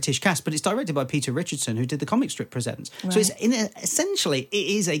huge British cast, but it's directed by Peter Richardson, who did the Comic Strip Presents. Right. So essentially it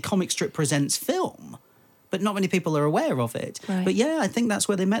is a Comic Strip Presents film. But not many people are aware of it. Right. But yeah, I think that's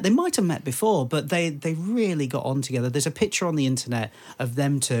where they met. They might have met before, but they really got on together. There's a picture on the internet of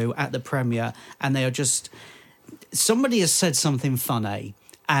them two at the premiere, and they are just... Somebody has said something funny,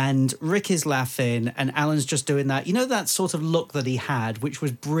 and Rick is laughing, and Alan's just doing that. You know that sort of look that he had, which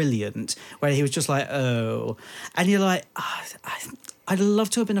was brilliant, where he was just like, oh. And you're like, I'd love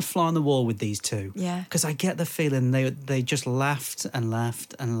to have been a fly on the wall with these two. Yeah. Because I get the feeling they just laughed and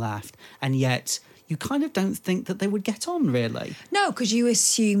laughed and laughed, and yet... you kind of don't think that they would get on, really. No, because you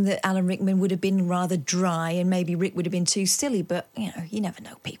assume that Alan Rickman would have been rather dry and maybe Rick would have been too silly, but, you know, you never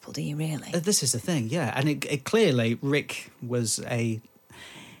know people, do you, really? This is the thing, yeah. And it clearly, Rick was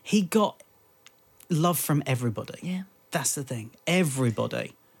he got love from everybody. Yeah. That's the thing.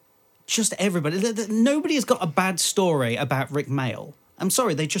 Everybody. Just everybody. Nobody has got a bad story about Rick Mayall. I'm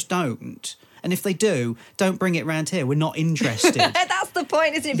sorry, they just don't. And if they do, don't bring it round here. We're not interested. That's the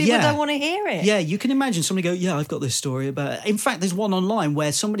point, isn't it? People don't want to hear it. Yeah, you can imagine somebody go, yeah, I've got this story about... In fact, there's one online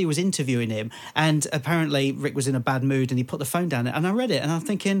where somebody was interviewing him, and apparently Rick was in a bad mood, and he put the phone down, and I read it, and I'm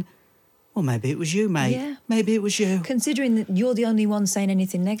thinking, well, maybe it was you, mate. Yeah. Maybe it was you. Considering that you're the only one saying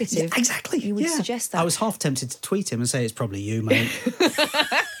anything negative. Yeah, exactly. You would suggest that. I was half tempted to tweet him and say, it's probably you, mate.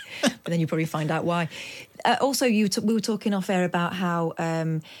 But then you probably find out why. Also, we were talking off air about how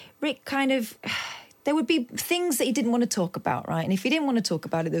Rick kind of... There would be things that he didn't want to talk about, right? And if he didn't want to talk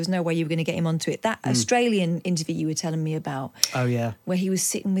about it, there was no way you were going to get him onto it. That Australian interview you were telling me about. Oh, yeah. Where he was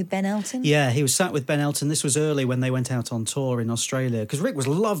sitting with Ben Elton. Yeah, he was sat with Ben Elton. This was early when they went out on tour in Australia, because Rick was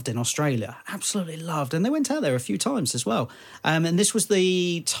loved in Australia, absolutely loved. And they went out there a few times as well. And this was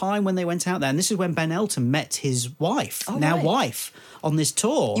the time when they went out there. And this is when Ben Elton met his wife, wife, on this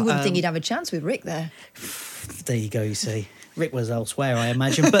tour. You wouldn't think he'd have a chance with Rick there. There you go, you see. Rick was elsewhere, I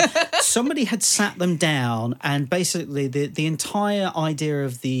imagine. But somebody had sat them down, and basically the entire idea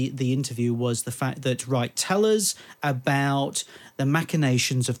of the interview was the fact that, right, tell us about the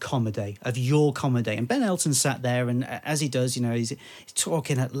machinations of comedy, of your comedy. And Ben Elton sat there, and as he does, you know, he's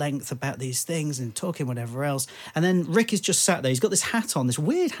talking at length about these things and talking whatever else. And then Rick is just sat there. He's got this hat on, this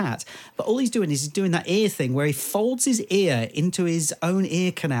weird hat, but all he's doing is he's doing that ear thing where he folds his ear into his own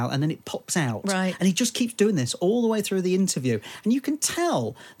ear canal and then it pops out. Right. And he just keeps doing this all the way through the interview. And you can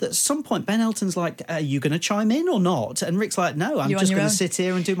tell that at some point Ben Elton's like, are you going to chime in or not? And Rick's like, no, I'm just going to sit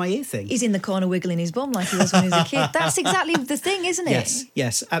here and do my ear thing. He's in the corner wiggling his bum like he was when he was a kid. That's exactly the thing, isn't it?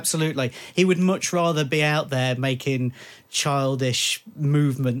 Yes, absolutely. He would much rather be out there making childish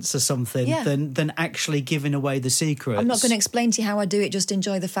movements or something than actually giving away the secrets. I'm not going to explain to you how I do it, just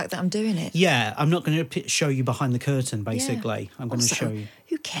enjoy the fact that I'm doing it. Yeah, I'm not going to show you behind the curtain, basically. I'm going to show you.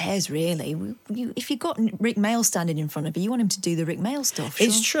 Who cares, really? If you've got Rick Mayall standing in front of you, you want him to do the Rick Mayall stuff. Sure?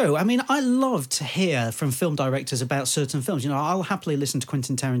 It's true. I mean, I love to hear from film directors about certain films. You know, I'll happily listen to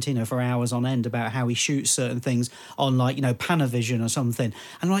Quentin Tarantino for hours on end about how he shoots certain things on, like, you know, Panavision or something.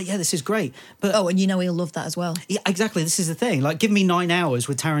 And I'm like, yeah, this is great. But and you know he'll love that as well. Yeah, exactly. This is the thing. Like, give me 9 hours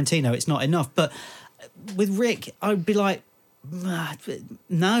with Tarantino, it's not enough. But with Rick, I'd be like,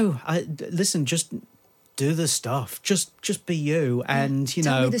 no, listen, just do the stuff. Just be you, and you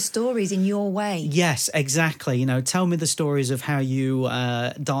know. Tell me the stories in your way. Yes, exactly. You know, tell me the stories of how you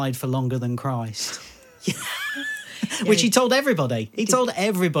died for longer than Christ. Which he told everybody. He told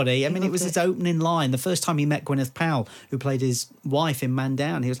everybody. I mean, it was his opening line. The first time he met Gwyneth Powell, who played his wife in Man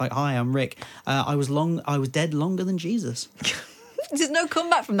Down, he was like, "Hi, I'm Rick. I was dead longer than Jesus." There's no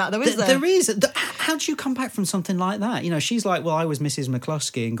comeback from that, though, is there? There is. How do you come back from something like that? You know, she's like, well, I was Mrs.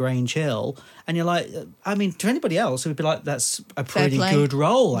 McCluskey in Grange Hill. And you're like, I mean, to anybody else, it would be like, that's a pretty good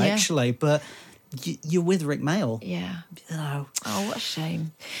role, actually. But you're with Rick Mayall. Yeah. You know. Oh, what a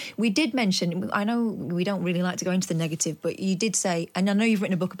shame. We did mention, I know we don't really like to go into the negative, but you did say, and I know you've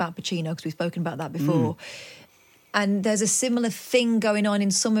written a book about Pacino, because we've spoken about that before. And there's a similar thing going on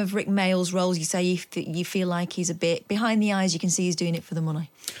in some of Rick Mayall's roles. You say you feel like he's a bit behind the eyes. You can see he's doing it for the money.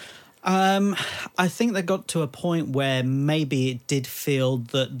 I think they got to a point where maybe it did feel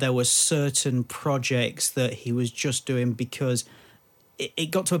that there were certain projects that he was just doing because it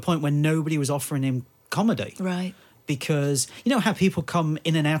got to a point where nobody was offering him comedy. Right. Because you know how people come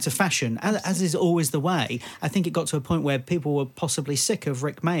in and out of fashion, as is always the way. I think it got to a point where people were possibly sick of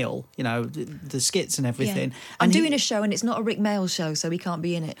Rick Mayall, you know, the skits and everything. Yeah. I'm doing a show and it's not a Rick Mayall show, so he can't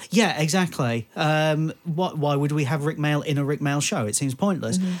be in it. Yeah, exactly. Why would we have Rick Mayall in a Rick Mayall show? It seems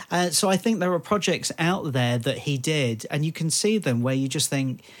pointless. So I think there are projects out there that he did, and you can see them where you just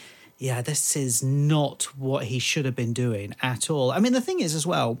think, yeah, this is not what he should have been doing at all. I mean, the thing is as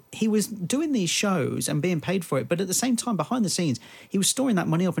well, he was doing these shows and being paid for it, but at the same time, behind the scenes, he was storing that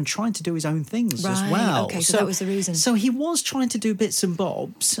money up and trying to do his own things as well. Okay, so that was the reason. So he was trying to do bits and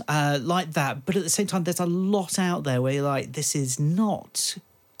bobs like that, but at the same time, there's a lot out there where you're like, this is not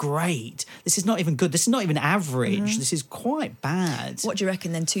great. This is not even good. This is not even average. This is quite bad. What do you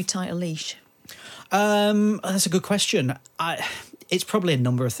reckon then? Too tight a leash? That's a good question. It's probably a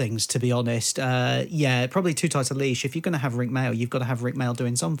number of things, to be honest. Probably too tight a leash. If you're going to have Rick Mayall, you've got to have Rick Mayall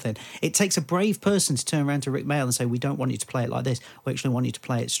doing something. It takes a brave person to turn around to Rick Mayall and say, we don't want you to play it like this. We actually want you to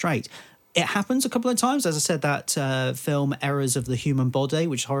play it straight. It happens a couple of times. As I said, that film Errors of the Human Body,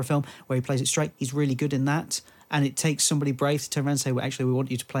 which is a horror film, where he plays it straight. He's really good in that. And it takes somebody brave to turn around and say, well, actually, we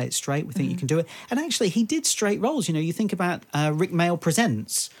want you to play it straight. We think you can do it. And actually, he did straight roles. You know, you think about Rick Mayall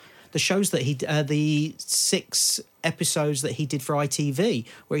Presents, the shows that the 6 episodes that he did for ITV,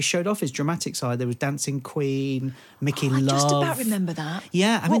 where he showed off his dramatic side. There was Dancing Queen, Mickey Love. I just about remember that.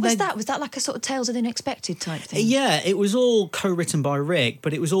 Yeah. What was that? Was that like a sort of Tales of the Unexpected type thing? Yeah, it was all co-written by Rick,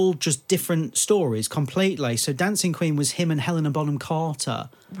 but it was all just different stories completely. So Dancing Queen was him and Helena Bonham Carter,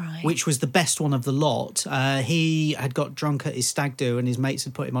 which was the best one of the lot. He had got drunk at his stag do and his mates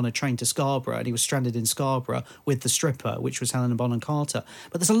had put him on a train to Scarborough and he was stranded in Scarborough with the stripper, which was Helena Bonham Carter.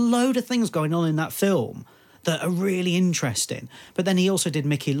 But there's a load of things going on in that film that are really interesting. But then he also did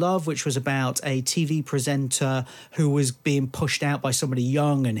Mickey Love, which was about a TV presenter who was being pushed out by somebody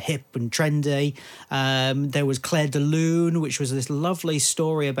young and hip and trendy. There was Claire de Lune, which was this lovely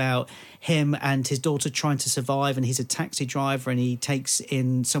story about him and his daughter trying to survive, and he's a taxi driver and he takes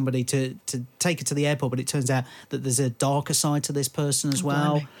in somebody to take her to the airport, but it turns out that there's a darker side to this person as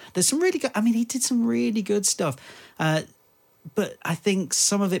well. Blimey. There's some really good... I mean, he did some really good stuff. But I think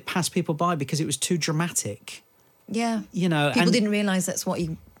some of it passed people by because it was too dramatic. Yeah. You know, people didn't realise that's what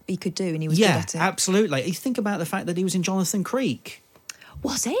he could do and he was good at it. Yeah, absolutely. You think about the fact that he was in Jonathan Creek.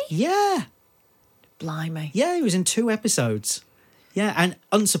 Was he? Yeah. Blimey. Yeah, he was in 2 episodes. Yeah, and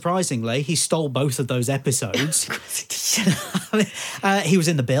unsurprisingly, he stole both of those episodes. He was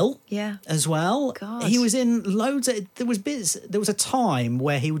in The Bill, as well. God. He was in loads of... There was a time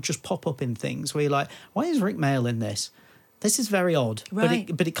where he would just pop up in things where you're like, why is Rick Mayall in this? This is very odd, right.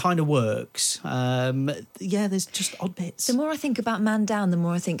 but it kind of works. There's just odd bits. The more I think about Man Down, the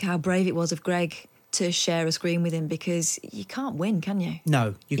more I think how brave it was of Greg to share a screen with him, because you can't win, can you?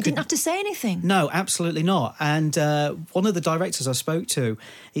 No. You didn't have to say anything. No, absolutely not. And one of the directors I spoke to,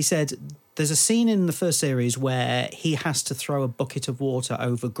 he said there's a scene in the first series where he has to throw a bucket of water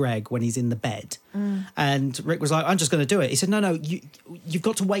over Greg when he's in the bed. And Rick was like, I'm just going to do it. He said, no, you've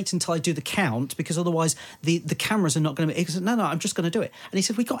got to wait until I do the count, because otherwise the cameras are not going to be... He said, no, I'm just going to do it. And he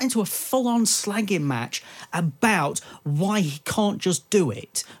said, we got into a full-on slagging match about why he can't just do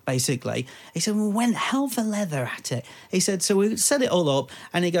it, basically. He said, we went hell for leather at it. He said, so we set it all up,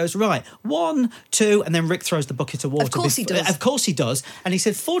 and he goes, right, 1, 2, and then Rick throws the bucket of water. Of course he does. Of course he does. And he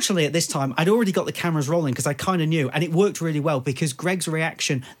said, fortunately, at this time, I'd already got the cameras rolling because I kind of knew, and it worked really well because Greg's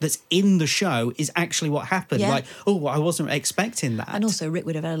reaction that's in the show is actually what happened. Yeah. Like, oh, I wasn't expecting that. And also, Rick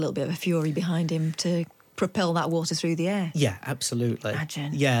would have had a little bit of a fury behind him to propel that water through the air. Yeah, absolutely.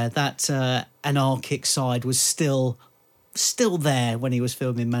 Imagine. Yeah, that anarchic side was still there when he was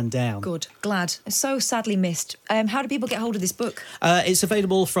filming Man Down. Good. Glad. So sadly missed. How do people get hold of this book? It's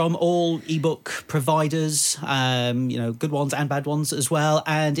available from all ebook providers, good ones and bad ones as well.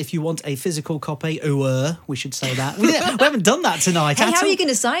 And if you want a physical copy, we should say that. We haven't done that tonight. Hey, how are you going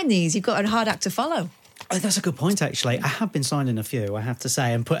to sign these? You've got a hard act to follow. Oh, that's a good point, actually. I have been signing a few, I have to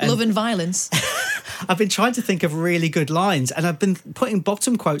say. Love and violence. I've been trying to think of really good lines, and I've been putting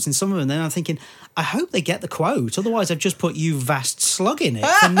bottom quotes in some of them, and then I'm thinking, I hope they get the quote. Otherwise, I've just put "you vast slug" in it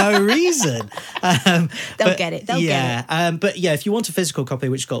for no reason. They'll get it. They'll get it. But yeah, if you want a physical copy,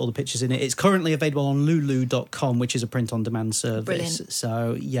 which has got all the pictures in it, it's currently available on lulu.com, which is a print-on-demand service. Brilliant.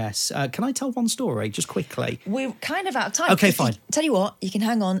 So, yes. Can I tell one story, just quickly? We're kind of out of time. Okay, fine. Tell you what, you can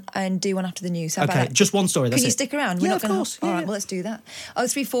hang on and do one after the news. How about Okay, that? just one story, that's Can you it. stick around? Yeah, of course. All Yeah. right, well, let's do that.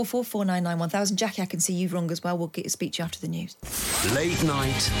 0344 499 1000. Jackie, I can see you've rung as well. We'll speak to you after the news. Late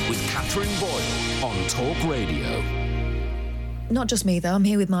Night with Catherine Boyle on Talk Radio. Not just me, though. I'm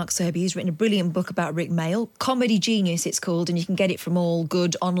here with Mark Searby. He's written a brilliant book about Rick Mayall. Comedy Genius, it's called, and you can get it from all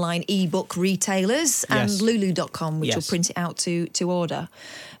good online e-book retailers and Yes. lulu.com, which will Yes. print it out to order.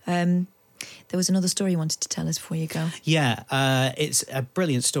 There was another story you wanted to tell us before you go. Yeah, it's a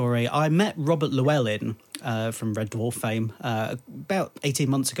brilliant story. I met Robert Llewellyn from Red Dwarf fame about 18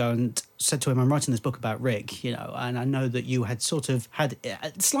 months ago and said to him, I'm writing this book about Rick, and I know that you had sort of had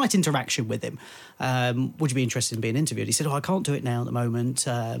a slight interaction with him. Would you be interested in being interviewed? He said, I can't do it now at the moment,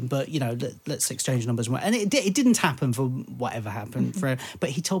 but, let's exchange numbers. And it didn't happen for whatever happened. But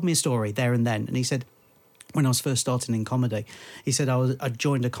he told me a story there and then, and he said, when I was first starting in comedy, he said I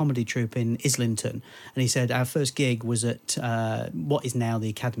joined a comedy troupe in Islington, and he said our first gig was at what is now the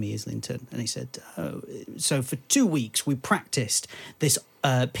Academy Islington, and he said so for 2 weeks we practiced this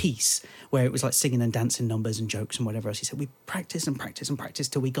piece where it was like singing and dancing numbers and jokes and whatever else. He said we practiced and practiced and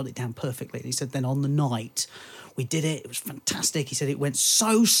practiced till we got it down perfectly. And he said then on the night we did it. It was fantastic. He said it went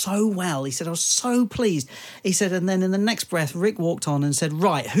so well. He said I was so pleased. He said, and then in the next breath, Rick walked on and said,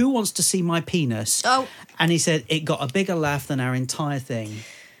 right, who wants to see my penis? Oh. And he said it got a bigger laugh than our entire thing.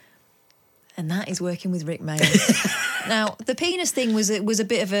 And that is working with Rick Mayall. Now, the penis thing was a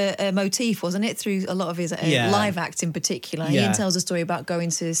bit of a motif, wasn't it? Through a lot of his live acts in particular. Yeah. Iain tells a story about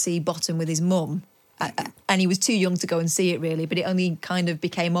going to see Bottom with his mum. And he was too young to go and see it, really, but it only kind of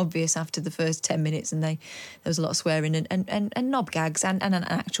became obvious after the first 10 minutes, and there was a lot of swearing and knob gags and an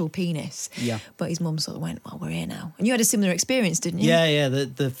actual penis. Yeah. But his mum sort of went, well, we're here now. And you had a similar experience, didn't you? Yeah.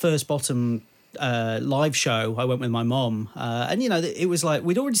 The first Bottom live show, I went with my mum, and it was like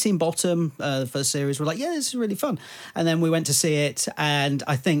we'd already seen Bottom, the first series. We're like, yeah, this is really fun, and then we went to see it, and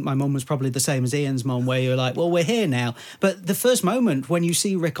I think my mum was probably the same as Ian's mum, where you're like, well, we're here now. But the first moment when you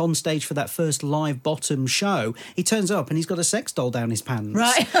see Rick on stage for that first live Bottom show, he turns up and he's got a sex doll down his pants,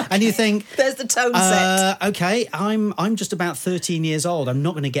 Right. And you think There's the tone set. Okay, I'm just about 13 years old. I'm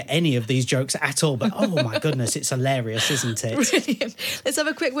not going to get any of these jokes at all, but oh my goodness, it's hilarious, isn't it? Brilliant. Let's have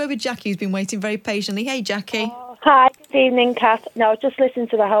a quick word with Jackie, who's been waiting very patiently. Hey, Jackie. Hi, good evening, Kath. No, just listening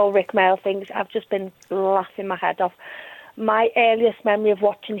to the whole Rick Mayall thing. I've just been laughing my head off. My earliest memory of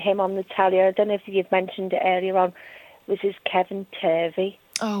watching him on the telly, I don't know if you've mentioned it earlier on, was his Kevin Turvey.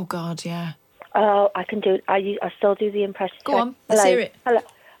 Oh, God, yeah. Oh, I can do it. I still do the impression. Go on, let's hear it.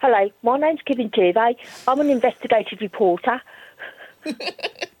 Hello, my name's Kevin Turvey. I'm an investigative reporter.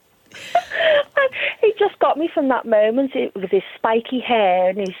 He just got me from that moment with his spiky hair,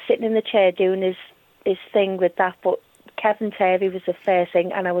 and he's sitting in the chair doing his thing with that. But Kevin Turvey was the first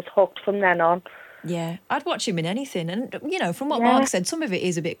thing, and I was hooked from then on. Yeah, I'd watch him in anything. And, from what Mark said, some of it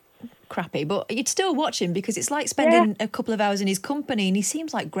is a bit crappy, but you'd still watch him because it's like spending a couple of hours in his company, and he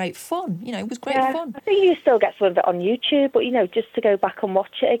seems like great fun. It was great fun. I think you still get some of it on YouTube, but, just to go back and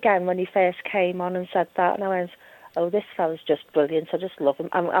watch it again when he first came on and said that, and I went, oh, this fella's just brilliant. I just love him.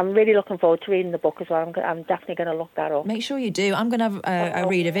 I'm really looking forward to reading the book as well. I'm definitely going to look that up. Make sure you do. I'm going to have a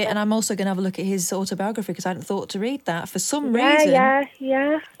read of it, and I'm also going to have a look at his autobiography because I hadn't thought to read that for some reason.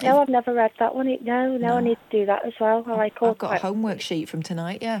 Yeah. No, I've never read that one. No, I need to do that as been I've got a homework sheet from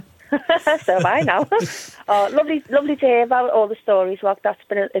tonight, yeah. So have I now. Oh, lovely to hear about all the stories. Well,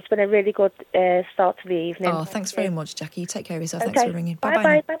 it's been a really good start to the evening. Oh, thanks very much, Jackie. You take care of yourself. Okay. Thanks for ringing.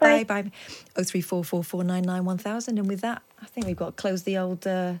 Bye. Bye. 03444991000. And with that, I think we've got to close the old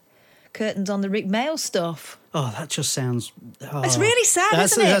curtains on the Rick Mayall stuff. Oh, that just sounds... It's really sad,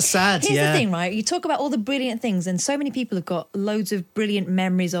 isn't it? That's sad, Here's the thing, right? You talk about all the brilliant things, and so many people have got loads of brilliant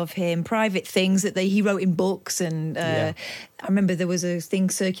memories of him, private things that he wrote in books. And I remember there was a thing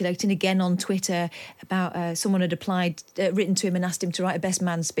circulating again on Twitter about someone had written to him and asked him to write a best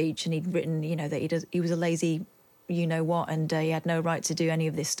man speech, and he'd written, that he was a lazy... you know what, and he had no right to do any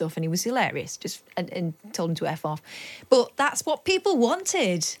of this stuff, and he was hilarious, just and told him to F off. But that's what people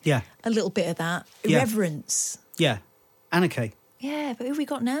wanted. Yeah. A little bit of that. Irreverence. Yeah. Anarchy. Yeah, but who have we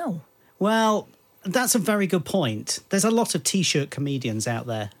got now? Well, that's a very good point. There's a lot of T-shirt comedians out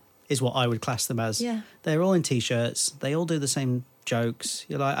there, is what I would class them as. Yeah. They're all in T-shirts. They all do the same jokes.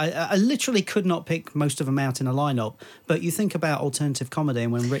 You're like, I literally could not pick most of them out in a lineup. But you think about alternative comedy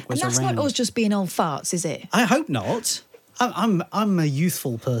and when Rick was around. And that's not us just being old farts, is it? I hope not. I'm a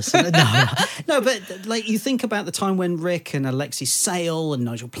youthful person. No, but like you think about the time when Rick and Alexis Sale and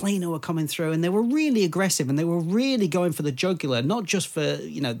Nigel Planer were coming through, and they were really aggressive and they were really going for the jugular, not just for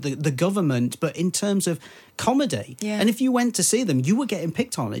the government, but in terms of comedy. Yeah. And if you went to see them, you were getting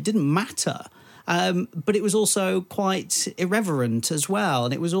picked on. It didn't matter. But it was also quite irreverent as well,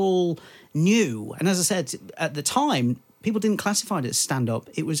 and it was all new. And as I said, at the time, people didn't classify it as stand-up.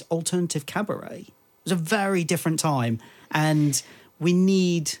 It was alternative cabaret. It was a very different time, and we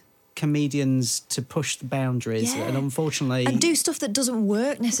need comedians to push the boundaries, and unfortunately... And do stuff that doesn't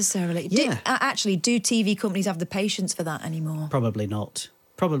work necessarily. Do TV companies have the patience for that anymore? Probably not.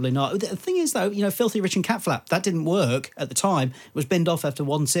 The thing is, though, Filthy Rich and Catflap, that didn't work at the time. It was binned off after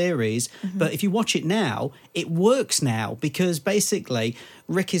one series. Mm-hmm. But if you watch it now, it works now because basically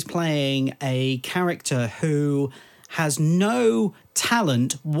Rick is playing a character who has no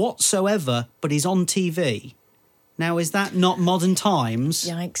talent whatsoever, but he's on TV. Now, is that not modern times?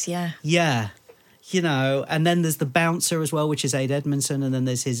 Yikes, yeah. Yeah. And then there's the bouncer as well, which is Aid Edmondson, and then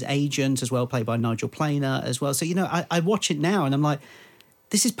there's his agent as well, played by Nigel Planer as well. So, I watch it now and I'm like,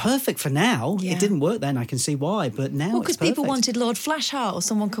 this is perfect for now. Yeah. It didn't work then, I can see why, but now it's perfect. Because people wanted Lord Flashheart or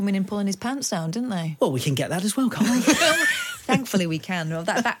someone coming in pulling his pants down, didn't they? Well, we can get that as well, can't we? Thankfully we can. Well,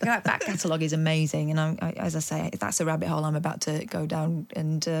 that catalogue is amazing, and as I say, that's a rabbit hole I'm about to go down,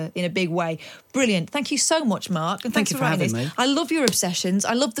 and in a big way. Brilliant. Thank you so much, Mark, and thanks for writing this. Me. I love your obsessions.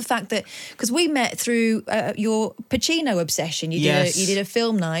 I love the fact that, because we met through your Pacino obsession. You did a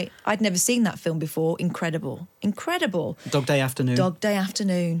film night. I'd never seen that film before. Incredible. Dog Day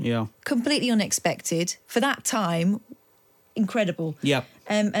Afternoon. Yeah. Completely unexpected. For that time, incredible. Yeah.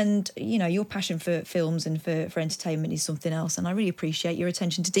 And your passion for films and for entertainment is something else, and I really appreciate your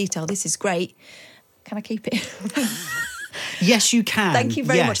attention to detail. This is great. Can I keep it? Yes, you can. Thank you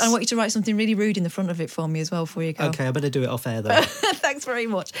very much. I want you to write something really rude in the front of it for me as well before you go. Okay, I better do it off air though. Thanks very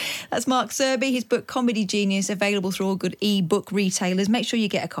much. That's Mark Searby. His book Comedy Genius, available through all good e-book retailers. Make sure you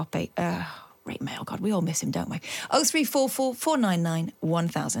get a copy. Rick Mayall, God, we all miss him, don't we? 0344 499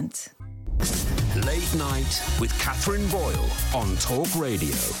 1000. Late Night with Catherine Boyle on Talk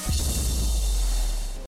Radio.